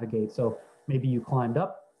able to navigate. So maybe you climbed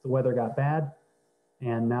up, the weather got bad,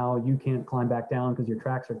 and now you can't climb back down because your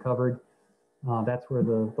tracks are covered. That's where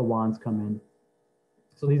the wands come in.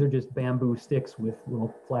 So these are just bamboo sticks with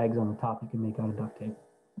little flags on the top you can make out of duct tape.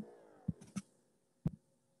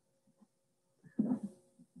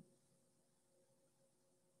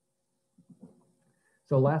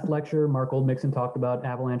 So last lecture, Mark Oldmixon talked about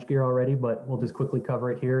avalanche gear already, but we'll just quickly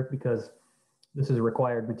cover it here because this is a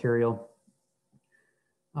required material.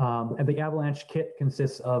 And the avalanche kit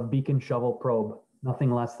consists of beacon, shovel, probe,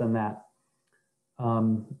 nothing less than that.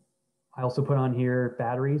 I also put on here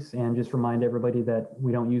batteries and just remind everybody that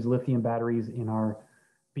we don't use lithium batteries in our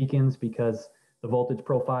beacons because the voltage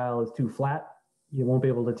profile is too flat. You won't be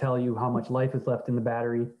able to tell you how much life is left in the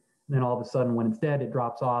battery. And then all of a sudden when it's dead, it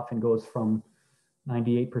drops off and goes from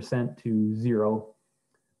 98% to 0.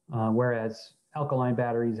 Whereas alkaline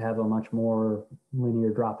batteries have a much more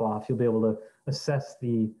linear drop off. You'll be able to assess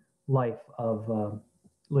the life of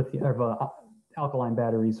alkaline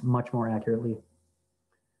batteries much more accurately.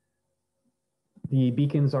 The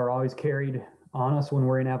beacons are always carried on us when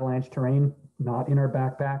we're in avalanche terrain, not in our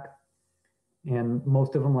backpack. And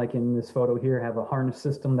most of them, like in this photo here, have a harness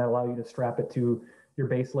system that allow you to strap it to your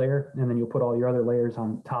base layer, and then you'll put all your other layers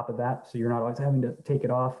on top of that, so you're not always having to take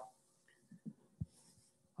it off.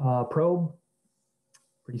 Probe,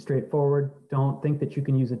 pretty straightforward. Don't think that you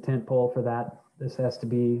can use a tent pole for that. This has to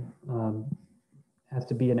be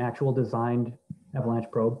an actual designed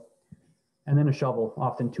avalanche probe. And then a shovel,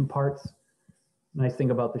 often 2 parts. Nice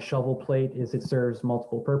thing about the shovel plate is it serves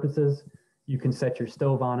multiple purposes. You can set your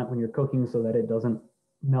stove on it when you're cooking so that it doesn't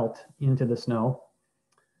melt into the snow.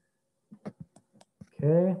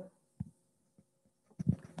 Okay.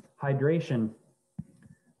 Hydration.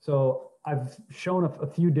 So I've shown a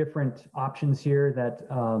few different options here that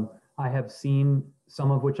I have seen,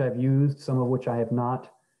 some of which I've used, some of which I have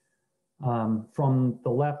not. From the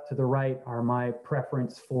left to the right are my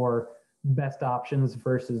preference for best options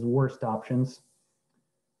versus worst options.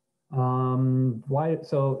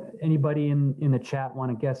 So anybody in the chat want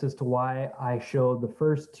to guess as to why I showed the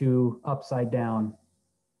first 2 upside down?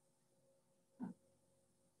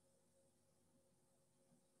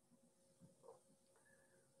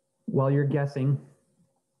 While you're guessing,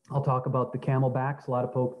 I'll talk about the camelbacks. A lot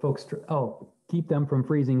of folks, keep them from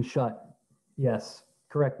freezing shut. Yes,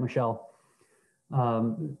 correct, Michelle.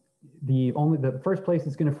 The first place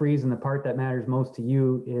it's going to freeze and the part that matters most to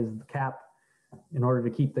you is the cap. In order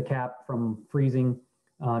to keep the cap from freezing,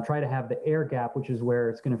 try to have the air gap, which is where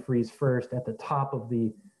it's going to freeze first, at the top of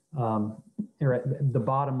the or at the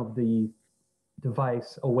bottom of the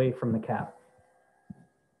device, away from the cap.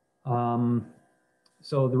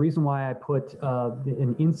 So the reason why I put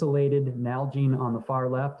an insulated Nalgene on the far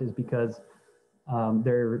left is because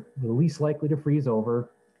they're the least likely to freeze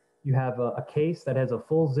over. You have a case that has a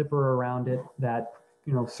full zipper around it that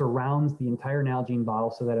surrounds the entire Nalgene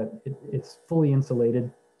bottle so that it's fully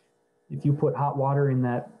insulated. If you put hot water in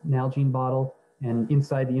that Nalgene bottle and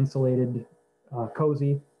inside the insulated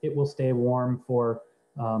cozy, it will stay warm for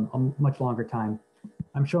a much longer time.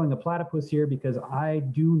 I'm showing a platypus here because I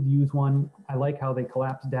do use one. I like how they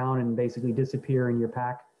collapse down and basically disappear in your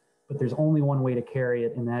pack, but there's only one way to carry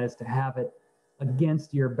it, and that is to have it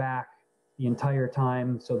against your back the entire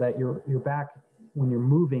time so that your back, when you're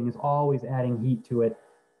moving, is always adding heat to it.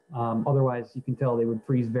 Otherwise, you can tell they would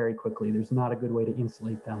freeze very quickly. There's not a good way to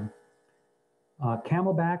insulate them.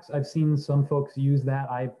 Camelbacks, I've seen some folks use that.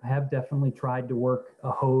 I have definitely tried to work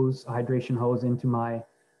a hydration hose into my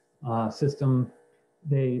system.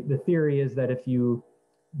 The theory is that if you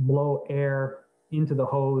blow air into the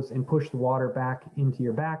hose and push the water back into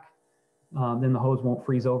your back, then the hose won't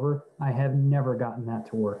freeze over. I have never gotten that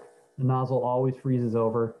to work. The nozzle always freezes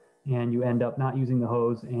over, and you end up not using the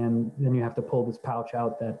hose, and then you have to pull this pouch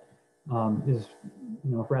out that is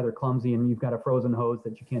rather clumsy, and you've got a frozen hose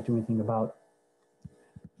that you can't do anything about.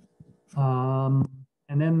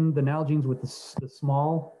 And then the Nalgenes with the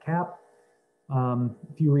small cap. A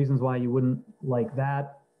few reasons why you wouldn't like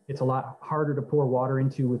that. It's a lot harder to pour water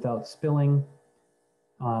into without spilling.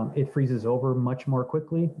 It freezes over much more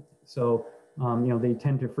quickly. So, they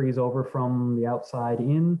tend to freeze over from the outside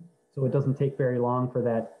in. So it doesn't take very long for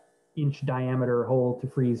that inch diameter hole to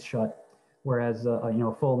freeze shut. Whereas,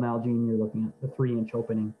 a full Nalgene, you're looking at the 3-inch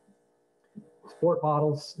opening. Sport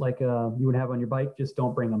bottles, like you would have on your bike, just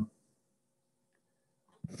don't bring them.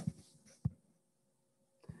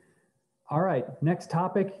 All right, next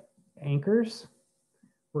topic, anchors.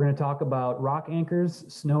 We're going to talk about rock anchors,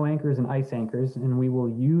 snow anchors, and ice anchors, and we will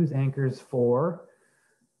use anchors for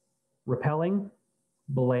rappelling,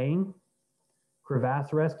 belaying,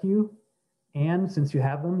 crevasse rescue, and since you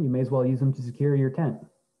have them, you may as well use them to secure your tent.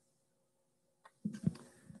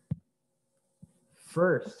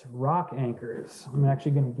 First, rock anchors. I'm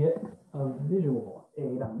actually going to get a visual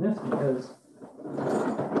aid on this because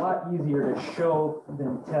it's a lot easier to show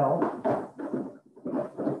than tell.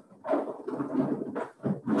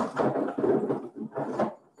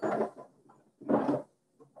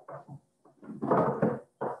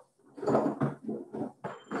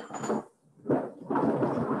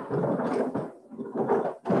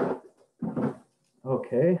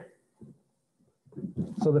 Okay.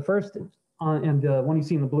 So the first, and the one you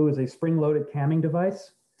see in the blue is a spring-loaded camming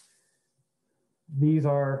device. These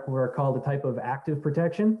are what are called a type of active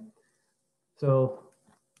protection. So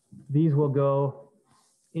these will go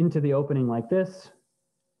into the opening like this.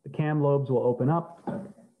 The cam lobes will open up,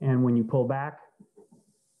 and when you pull back,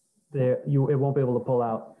 it won't be able to pull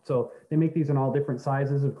out. So they make these in all different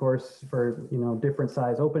sizes, of course, for different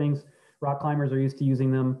size openings. Rock climbers are used to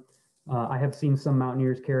using them. I have seen some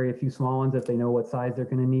mountaineers carry a few small ones if they know what size they're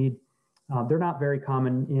going to need. They're not very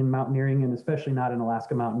common in mountaineering, and especially not in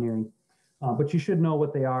Alaska mountaineering. But you should know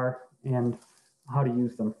what they are and how to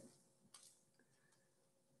use them.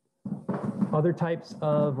 Other types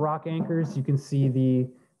of rock anchors, you can see the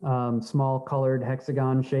small colored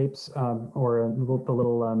hexagon shapes or the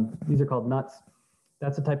little, these are called nuts.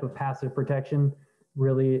 That's a type of passive protection.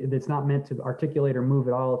 Really, it's not meant to articulate or move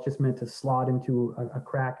at all. It's just meant to slot into a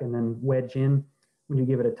crack and then wedge in. When you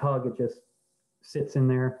give it a tug, it just sits in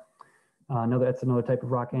there. That's another type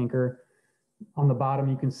of rock anchor. On the bottom,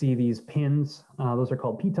 you can see these pins. Those are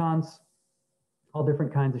called pitons. All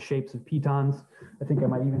different kinds of shapes of pitons. I think I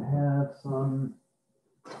might even have some,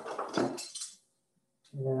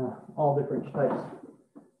 yeah, all different types.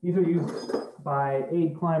 These are used by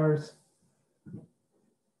aid climbers.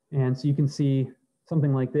 And so you can see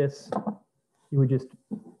something like this. You would just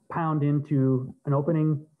pound into an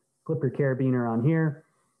opening, clip your carabiner on here,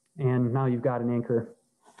 and now you've got an anchor.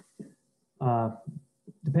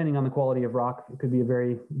 Depending on the quality of rock, it could be a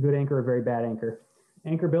very good anchor or a very bad anchor.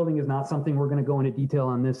 Anchor building is not something we're going to go into detail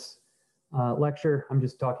on this lecture. I'm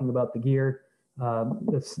just talking about the gear.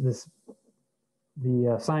 The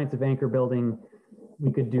science of anchor building,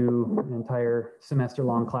 we could do an entire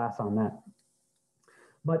semester-long class on that.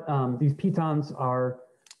 But these pitons are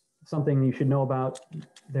something you should know about.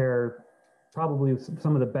 They're probably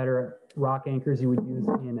some of the better rock anchors you would use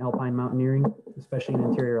in alpine mountaineering, especially in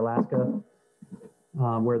interior Alaska,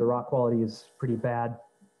 where the rock quality is pretty bad.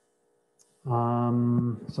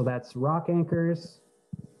 So that's rock anchors.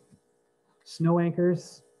 Snow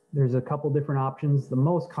anchors, there's a couple different options. The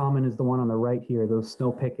most common is the one on the right here, those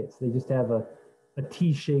snow pickets. They just have a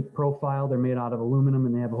T-shaped profile. They're made out of aluminum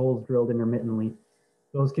and they have holes drilled intermittently.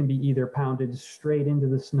 Those can be either pounded straight into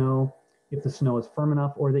the snow if the snow is firm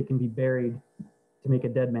enough, or they can be buried to make a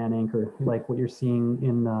dead man anchor, like what you're seeing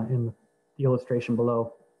in the the illustration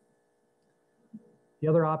below. The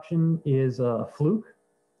other option is a fluke.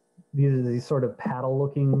 These are these sort of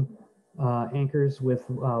paddle-looking anchors with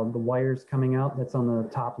the wires coming out. That's on the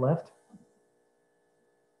top left.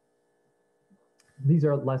 These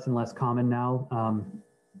are less and less common now,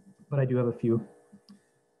 but I do have a few.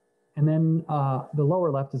 And then the lower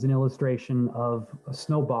left is an illustration of a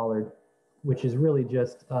snow bollard, which is really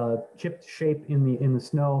just a chipped shape in the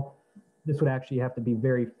snow. This would actually have to be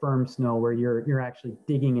very firm snow where you're actually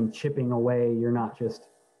digging and chipping away. You're not just,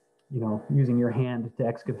 you know, using your hand to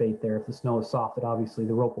excavate there. If the snow is soft, it obviously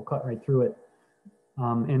the rope will cut right through it.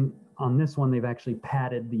 And on this one, they've actually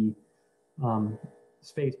padded the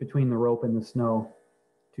space between the rope and the snow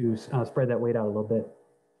to spread that weight out a little bit.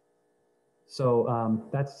 So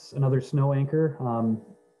that's another snow anchor.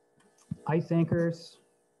 Ice anchors,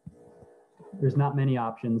 there's not many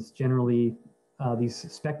options. Generally, these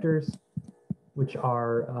specters, which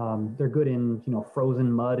are, they're good in, you know, frozen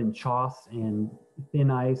mud and choss and thin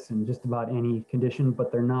ice and just about any condition, but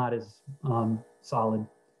they're not as solid.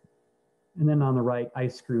 And then on the right,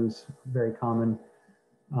 ice screws, very common.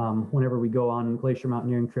 Whenever we go on glacier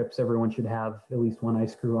mountaineering trips, everyone should have at least one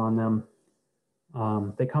ice screw on them.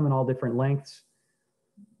 They come in all different lengths.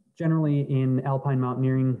 Generally in alpine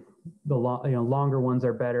mountaineering, the longer ones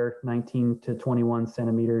are better, 19 to 21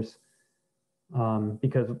 centimeters,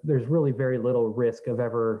 because there's really very little risk of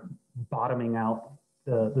ever bottoming out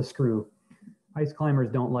the screw. Ice climbers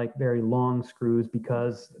don't like very long screws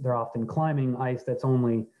because they're often climbing ice that's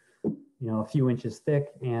only, you know, a few inches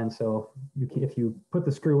thick, and so if you put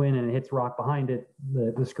the screw in and it hits rock behind it,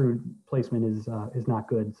 the screw placement is not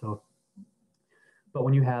good. So, but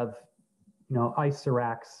when you have, you know, ice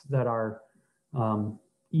seracs that are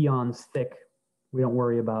eons thick, we don't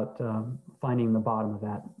worry about finding the bottom of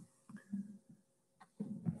that.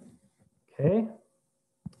 Okay,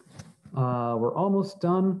 we're almost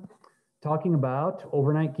done talking about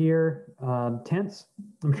overnight gear, tents.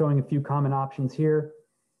 I'm showing a few common options here.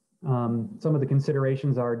 Some of the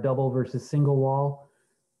considerations are double versus single wall.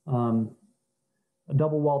 A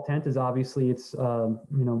double wall tent is obviously, it's, you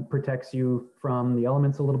know, protects you from the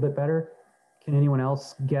elements a little bit better. Can anyone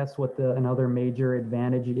else guess what another major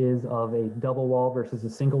advantage is of a double wall versus a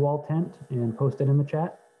single wall tent, and post it in the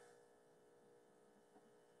chat?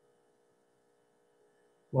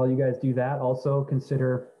 While you guys do that, also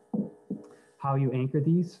consider how you anchor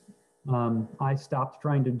these. I stopped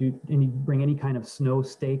trying to bring any kind of snow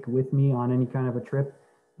stake with me on any kind of a trip.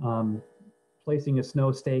 Placing a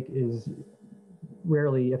snow stake is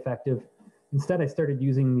rarely effective. Instead, I started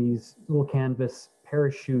using these little canvas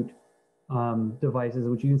parachute devices,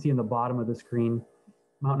 which you can see in the bottom of the screen.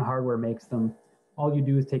 Mountain Hardwear makes them. All you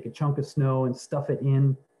do is take a chunk of snow and stuff it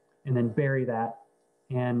in and then bury that.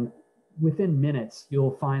 And within minutes,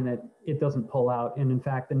 you'll find that it doesn't pull out. And in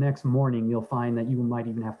fact, the next morning, you'll find that you might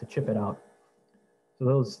even have to chip it out. So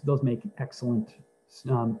those make excellent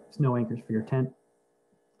snow anchors for your tent.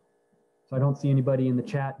 So I don't see anybody in the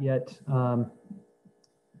chat yet.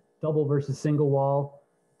 Double versus single wall.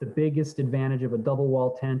 The biggest advantage of a double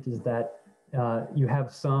wall tent is that you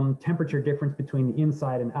have some temperature difference between the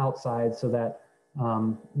inside and outside, so that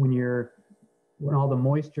when all the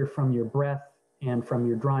moisture from your breath and from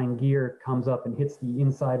your drying gear comes up and hits the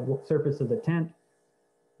inside surface of the tent,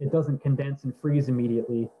 it doesn't condense and freeze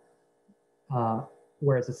immediately.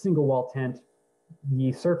 Whereas a single wall tent,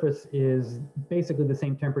 the surface is basically the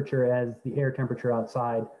same temperature as the air temperature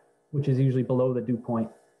outside, which is usually below the dew point.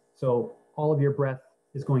 So all of your breath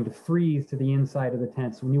is going to freeze to the inside of the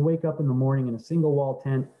tent. So when you wake up in the morning in a single wall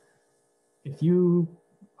tent, if you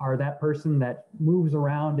are that person that moves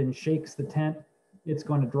around and shakes the tent, it's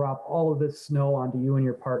going to drop all of this snow onto you and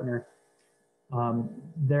your partner.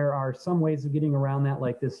 There are some ways of getting around that,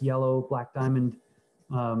 like this yellow black diamond,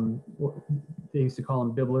 they used to call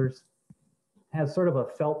them bibblers, has sort of a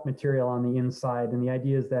felt material on the inside. And the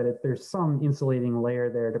idea is that if there's some insulating layer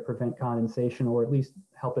there to prevent condensation, or at least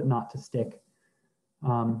help it not to stick.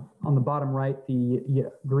 On the bottom right, the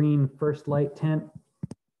green First Light tent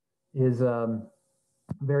is a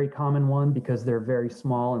very common one because they're very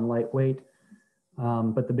small and lightweight.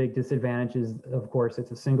 But the big disadvantage is, of course,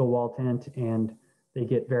 it's a single wall tent and they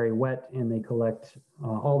get very wet and they collect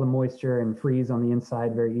all the moisture and freeze on the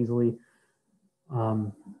inside very easily.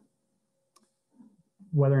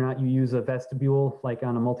 Whether or not you use a vestibule, like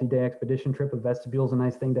on a multi-day expedition trip, a vestibule is a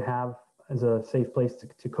nice thing to have as a safe place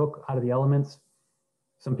to cook out of the elements.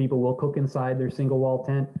 Some people will cook inside their single wall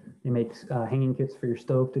tent. They make hanging kits for your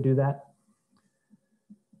stove to do that.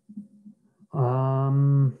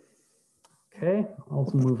 Okay,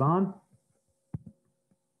 I'll move on.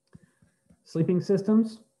 Sleeping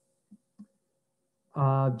systems.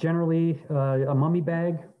 Generally, a mummy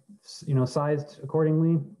bag, sized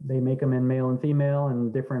accordingly. They make them in male and female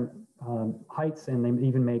and different heights, and they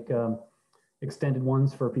even make extended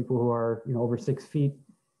ones for people who are over 6 feet.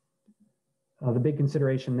 The big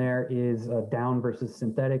consideration there is down versus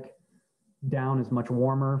synthetic. Down is much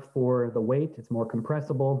warmer for the weight. It's more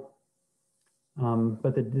compressible.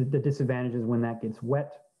 But the disadvantage is when that gets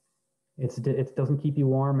wet, it doesn't keep you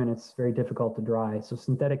warm and it's very difficult to dry. So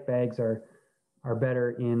synthetic bags are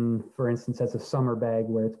better in, for instance, as a summer bag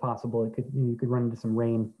where it's possible you could run into some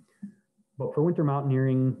rain. But for winter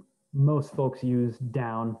mountaineering, most folks use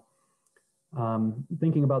down.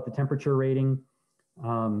 Thinking about the temperature rating,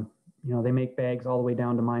 they make bags all the way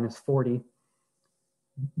down to -40.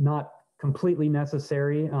 Not completely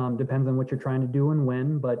necessary, depends on what you're trying to do and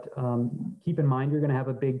when, but keep in mind you're going to have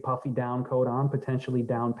a big puffy down coat on, potentially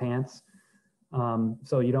down pants.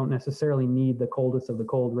 So you don't necessarily need the coldest of the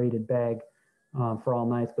cold rated bag for all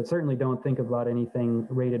nights, but certainly don't think about anything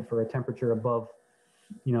rated for a temperature above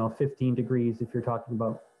 15 degrees if you're talking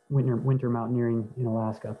about winter mountaineering in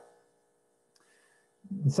Alaska.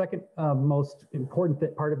 The second most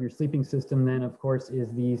important part of your sleeping system then, of course,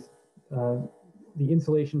 is the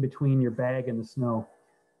insulation between your bag and the snow.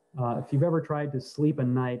 If you've ever tried to sleep a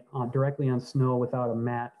night directly on snow without a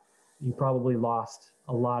mat, you probably lost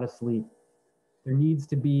a lot of sleep. There needs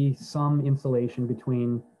to be some insulation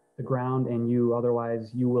between the ground and you,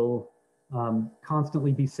 otherwise you will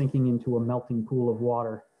constantly be sinking into a melting pool of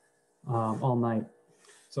water all night.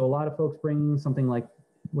 So a lot of folks bring something like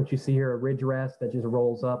what you see here, a ridge rest that just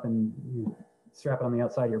rolls up and you strap it on the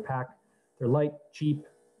outside of your pack. They're light, cheap,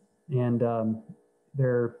 and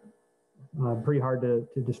they're pretty hard to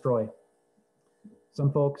destroy.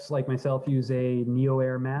 Some folks, like myself, use a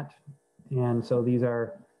Neo-Air mat, and so these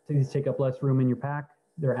take up less room in your pack.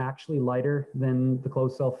 They're actually lighter than the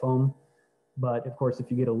closed cell foam, but of course, if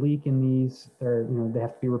you get a leak in these, they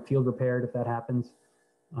have to be field repaired if that happens.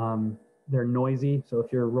 They're noisy, so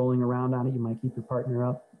if you're rolling around on it, you might keep your partner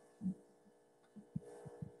up.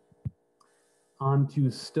 Onto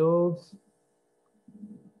stoves.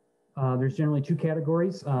 There's generally two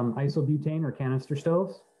categories, isobutane or canister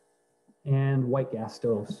stoves and white gas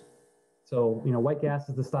stoves. So, white gas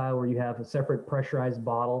is the style where you have a separate pressurized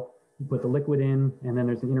bottle. You put the liquid in, and then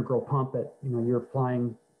there's an integral pump that, you're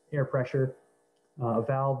applying air pressure, a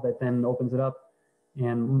valve that then opens it up.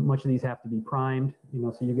 And much of these have to be primed,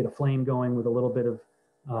 so you get a flame going with a little bit of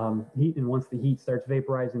heat. And once the heat starts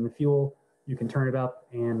vaporizing the fuel, you can turn it up,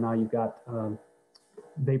 and now you've got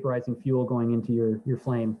vaporizing fuel going into your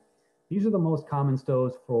flame. These are the most common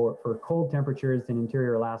stoves for cold temperatures in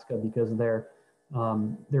interior Alaska because they're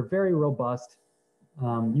very robust.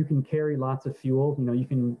 You can carry lots of fuel. You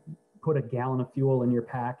can put a gallon of fuel in your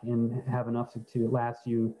pack and have enough to last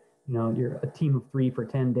you, you're a team of 3 for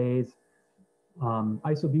 10 days.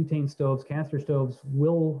 Isobutane stoves, canister stoves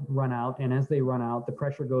will run out, and as they run out, the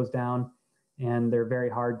pressure goes down, and they're very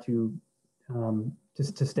hard to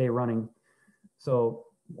stay running. So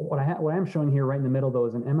what I'm showing here right in the middle, though,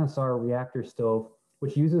 is an MSR reactor stove,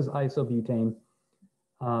 which uses isobutane.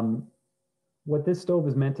 What this stove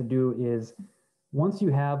is meant to do is, once you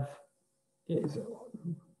have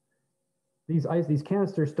these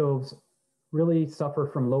canister stoves really suffer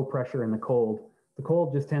from low pressure in the cold. The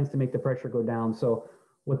cold just tends to make the pressure go down. So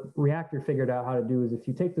what reactor figured out how to do is if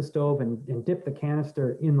you take the stove and dip the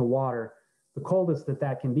canister in the water, the coldest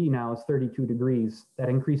that can be now is 32 degrees. That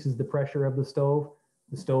increases the pressure of the stove.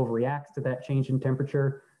 The stove reacts to that change in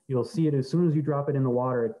temperature. You'll see it as soon as you drop it in the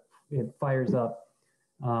water, it fires up.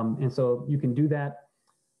 And so you can do that.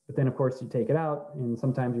 But then, of course, you take it out, and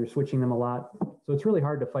sometimes you're switching them a lot. So it's really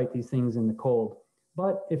hard to fight these things in the cold.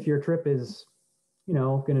 But if your trip is,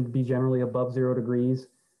 going to be generally above 0 degrees,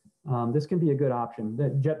 this can be a good option. The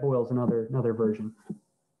Jetboil is another version.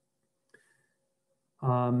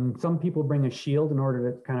 Some people bring a shield in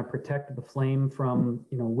order to kind of protect the flame from,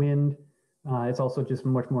 wind. It's also just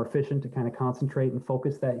much more efficient to kind of concentrate and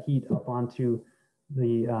focus that heat up onto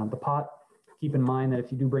the pot. Keep in mind that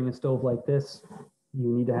if you do bring a stove like this, you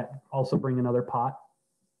need to also bring another pot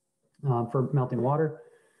for melting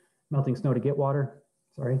snow to get water.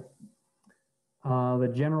 Sorry.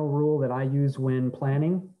 The general rule that I use when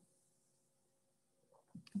planning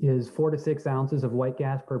is 4 to 6 ounces of white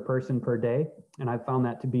gas per person per day. And I've found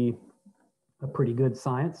that to be a pretty good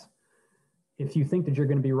science. If you think that you're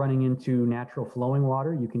going to be running into natural flowing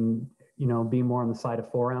water, you can, be more on the side of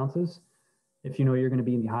 4 ounces. If you're going to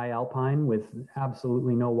be in the high alpine with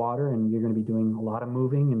absolutely no water and you're going to be doing a lot of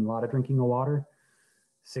moving and a lot of drinking of water,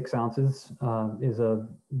 6 ounces is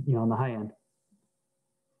on the high end.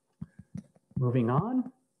 Moving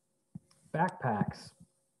on, backpacks.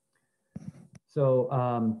 So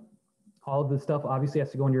all of this stuff obviously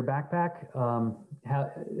has to go in your backpack.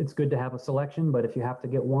 It's good to have a selection, but if you have to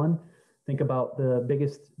get one, think about the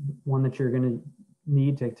biggest one that you're going to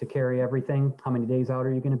need to carry everything. How many days out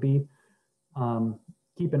are you going to be?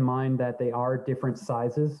 Keep in mind that they are different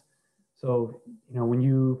sizes. So, you know, when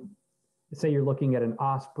you say you're looking at an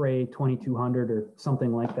Osprey 2200 or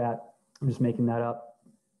something like that, I'm just making that up.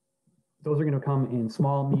 Those are going to come in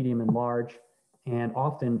small, medium, and large, and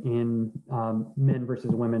often in men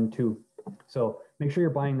versus women too. So make sure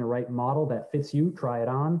you're buying the right model that fits you. Try it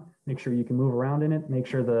on. Make sure you can move around in it. Make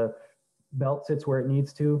sure the belt sits where it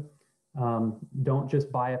needs to. Don't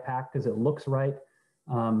just buy a pack because it looks right.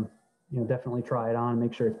 You know, definitely try it on.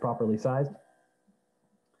 Make sure it's properly sized.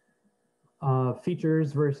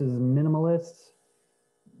 Features versus minimalists.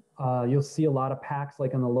 You'll see a lot of packs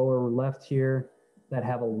like on the lower left here that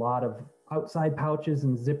have a lot of outside pouches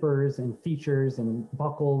and zippers and features and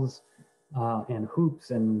buckles and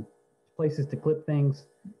hoops and places to clip things.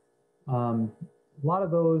 A lot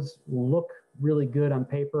of those look really good on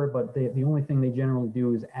paper, but the only thing they generally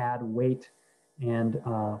do is add weight and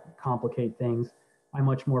complicate things. I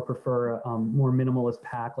much more prefer a more minimalist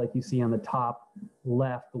pack like you see on the top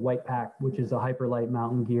left, the white pack, which is a Hyperlight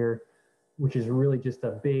mountain gear, which is really just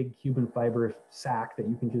a big Cuban fiber sack that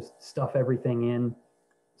you can just stuff everything in,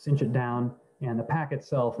 cinch it down, and the pack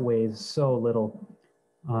itself weighs so little.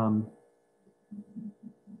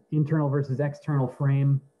 Internal versus external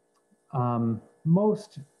frame.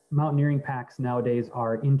 Most mountaineering packs nowadays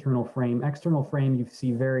are internal frame. External frame you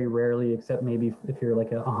see very rarely, except maybe if you're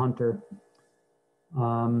like a hunter.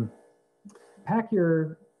 Pack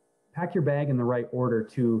your bag in the right order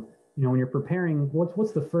too. You know, when you're preparing,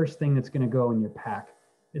 what's the first thing that's going to go in your pack?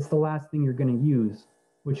 It's the last thing you're going to use,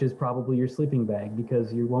 which is probably your sleeping bag,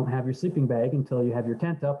 because you won't have your sleeping bag until you have your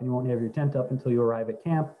tent up, and you won't have your tent up until you arrive at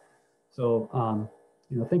camp. So,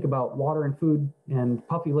 you know, think about water and food and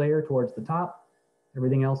puffy layer towards the top,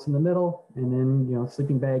 everything else in the middle, and then, you know,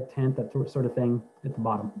 sleeping bag, tent, that sort of thing at the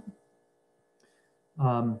bottom.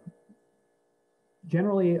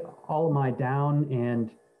 Generally, all of my down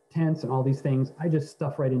and tents and all these things, I just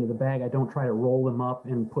stuff right into the bag. I don't try to roll them up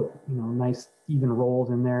and put, you know, nice even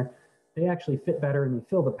rolls in there. They actually fit better and they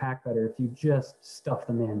fill the pack better if you just stuff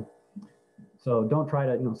them in. So don't try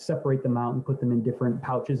to, you know, separate them out and put them in different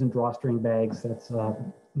pouches and drawstring bags. That's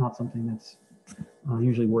not something that's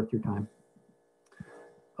usually worth your time.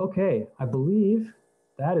 Okay, I believe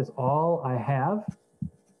that is all I have.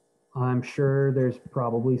 I'm sure there's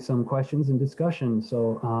probably some questions and discussion,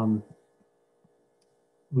 so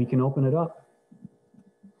we can open it up.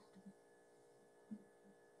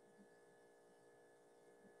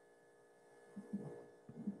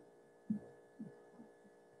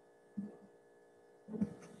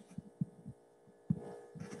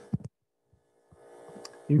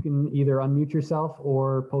 You can either unmute yourself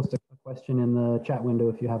or post a question in the chat window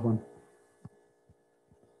if you have one.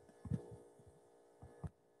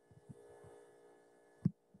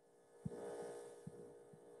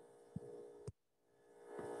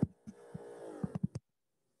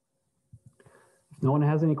 If no one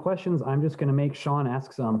has any questions, I'm just going to make Sean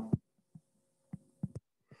ask some.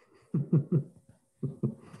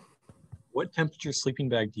 What temperature sleeping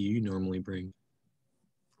bag do you normally bring?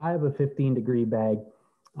 I have a 15-degree bag.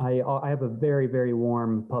 I have a very, very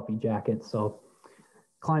warm puffy jacket, so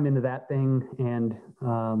climb into that thing and,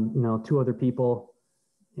 you know, 2 other people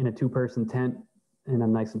in a 2-person tent, and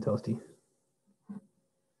I'm nice and toasty.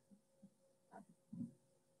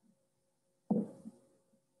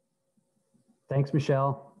 Thanks,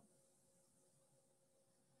 Michelle.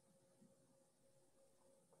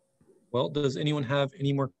 Well, does anyone have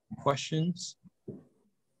any more questions?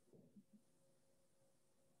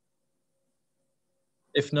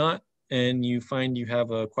 If not, and you find you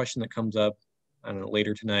have a question that comes up, I don't know,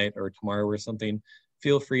 later tonight or tomorrow or something,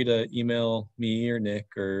 feel free to email me or Nick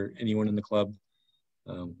or anyone in the club.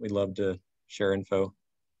 We'd love to share info.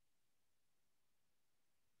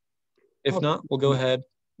 If not, we'll go ahead.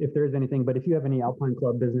 If there's anything, but if you have any Alpine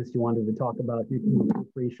Club business you wanted to talk about, you can feel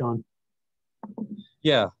free, Sean.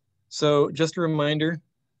 Yeah, so just a reminder,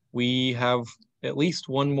 we have at least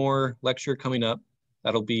one more lecture coming up.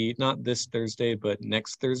 That'll be not this Thursday, but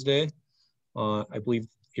next Thursday, I believe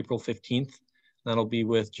April 15th. That'll be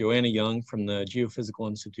with Joanna Young from the Geophysical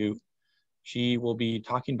Institute. She will be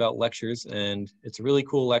talking about lectures, and it's a really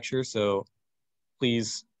cool lecture, so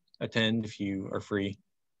please attend if you are free.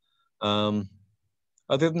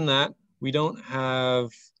 Other than that, we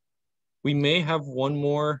may have one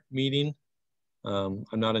more meeting. I'm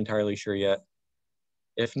not entirely sure yet.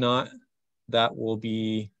 If not, that will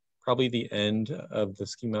be probably the end of the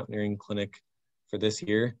ski mountaineering clinic for this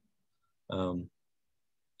year.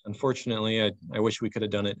 Unfortunately, I wish we could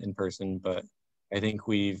have done it in person, but I think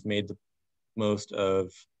we've made the most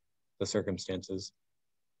of the circumstances.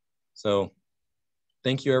 So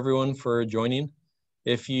thank you everyone for joining.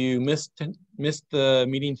 If you missed the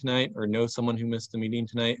meeting tonight or know someone who missed the meeting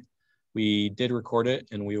tonight, we did record it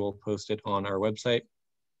and we will post it on our website.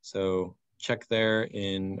 So check there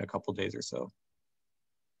in a couple days or so.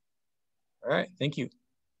 All right, thank you.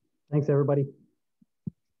 Thanks, everybody.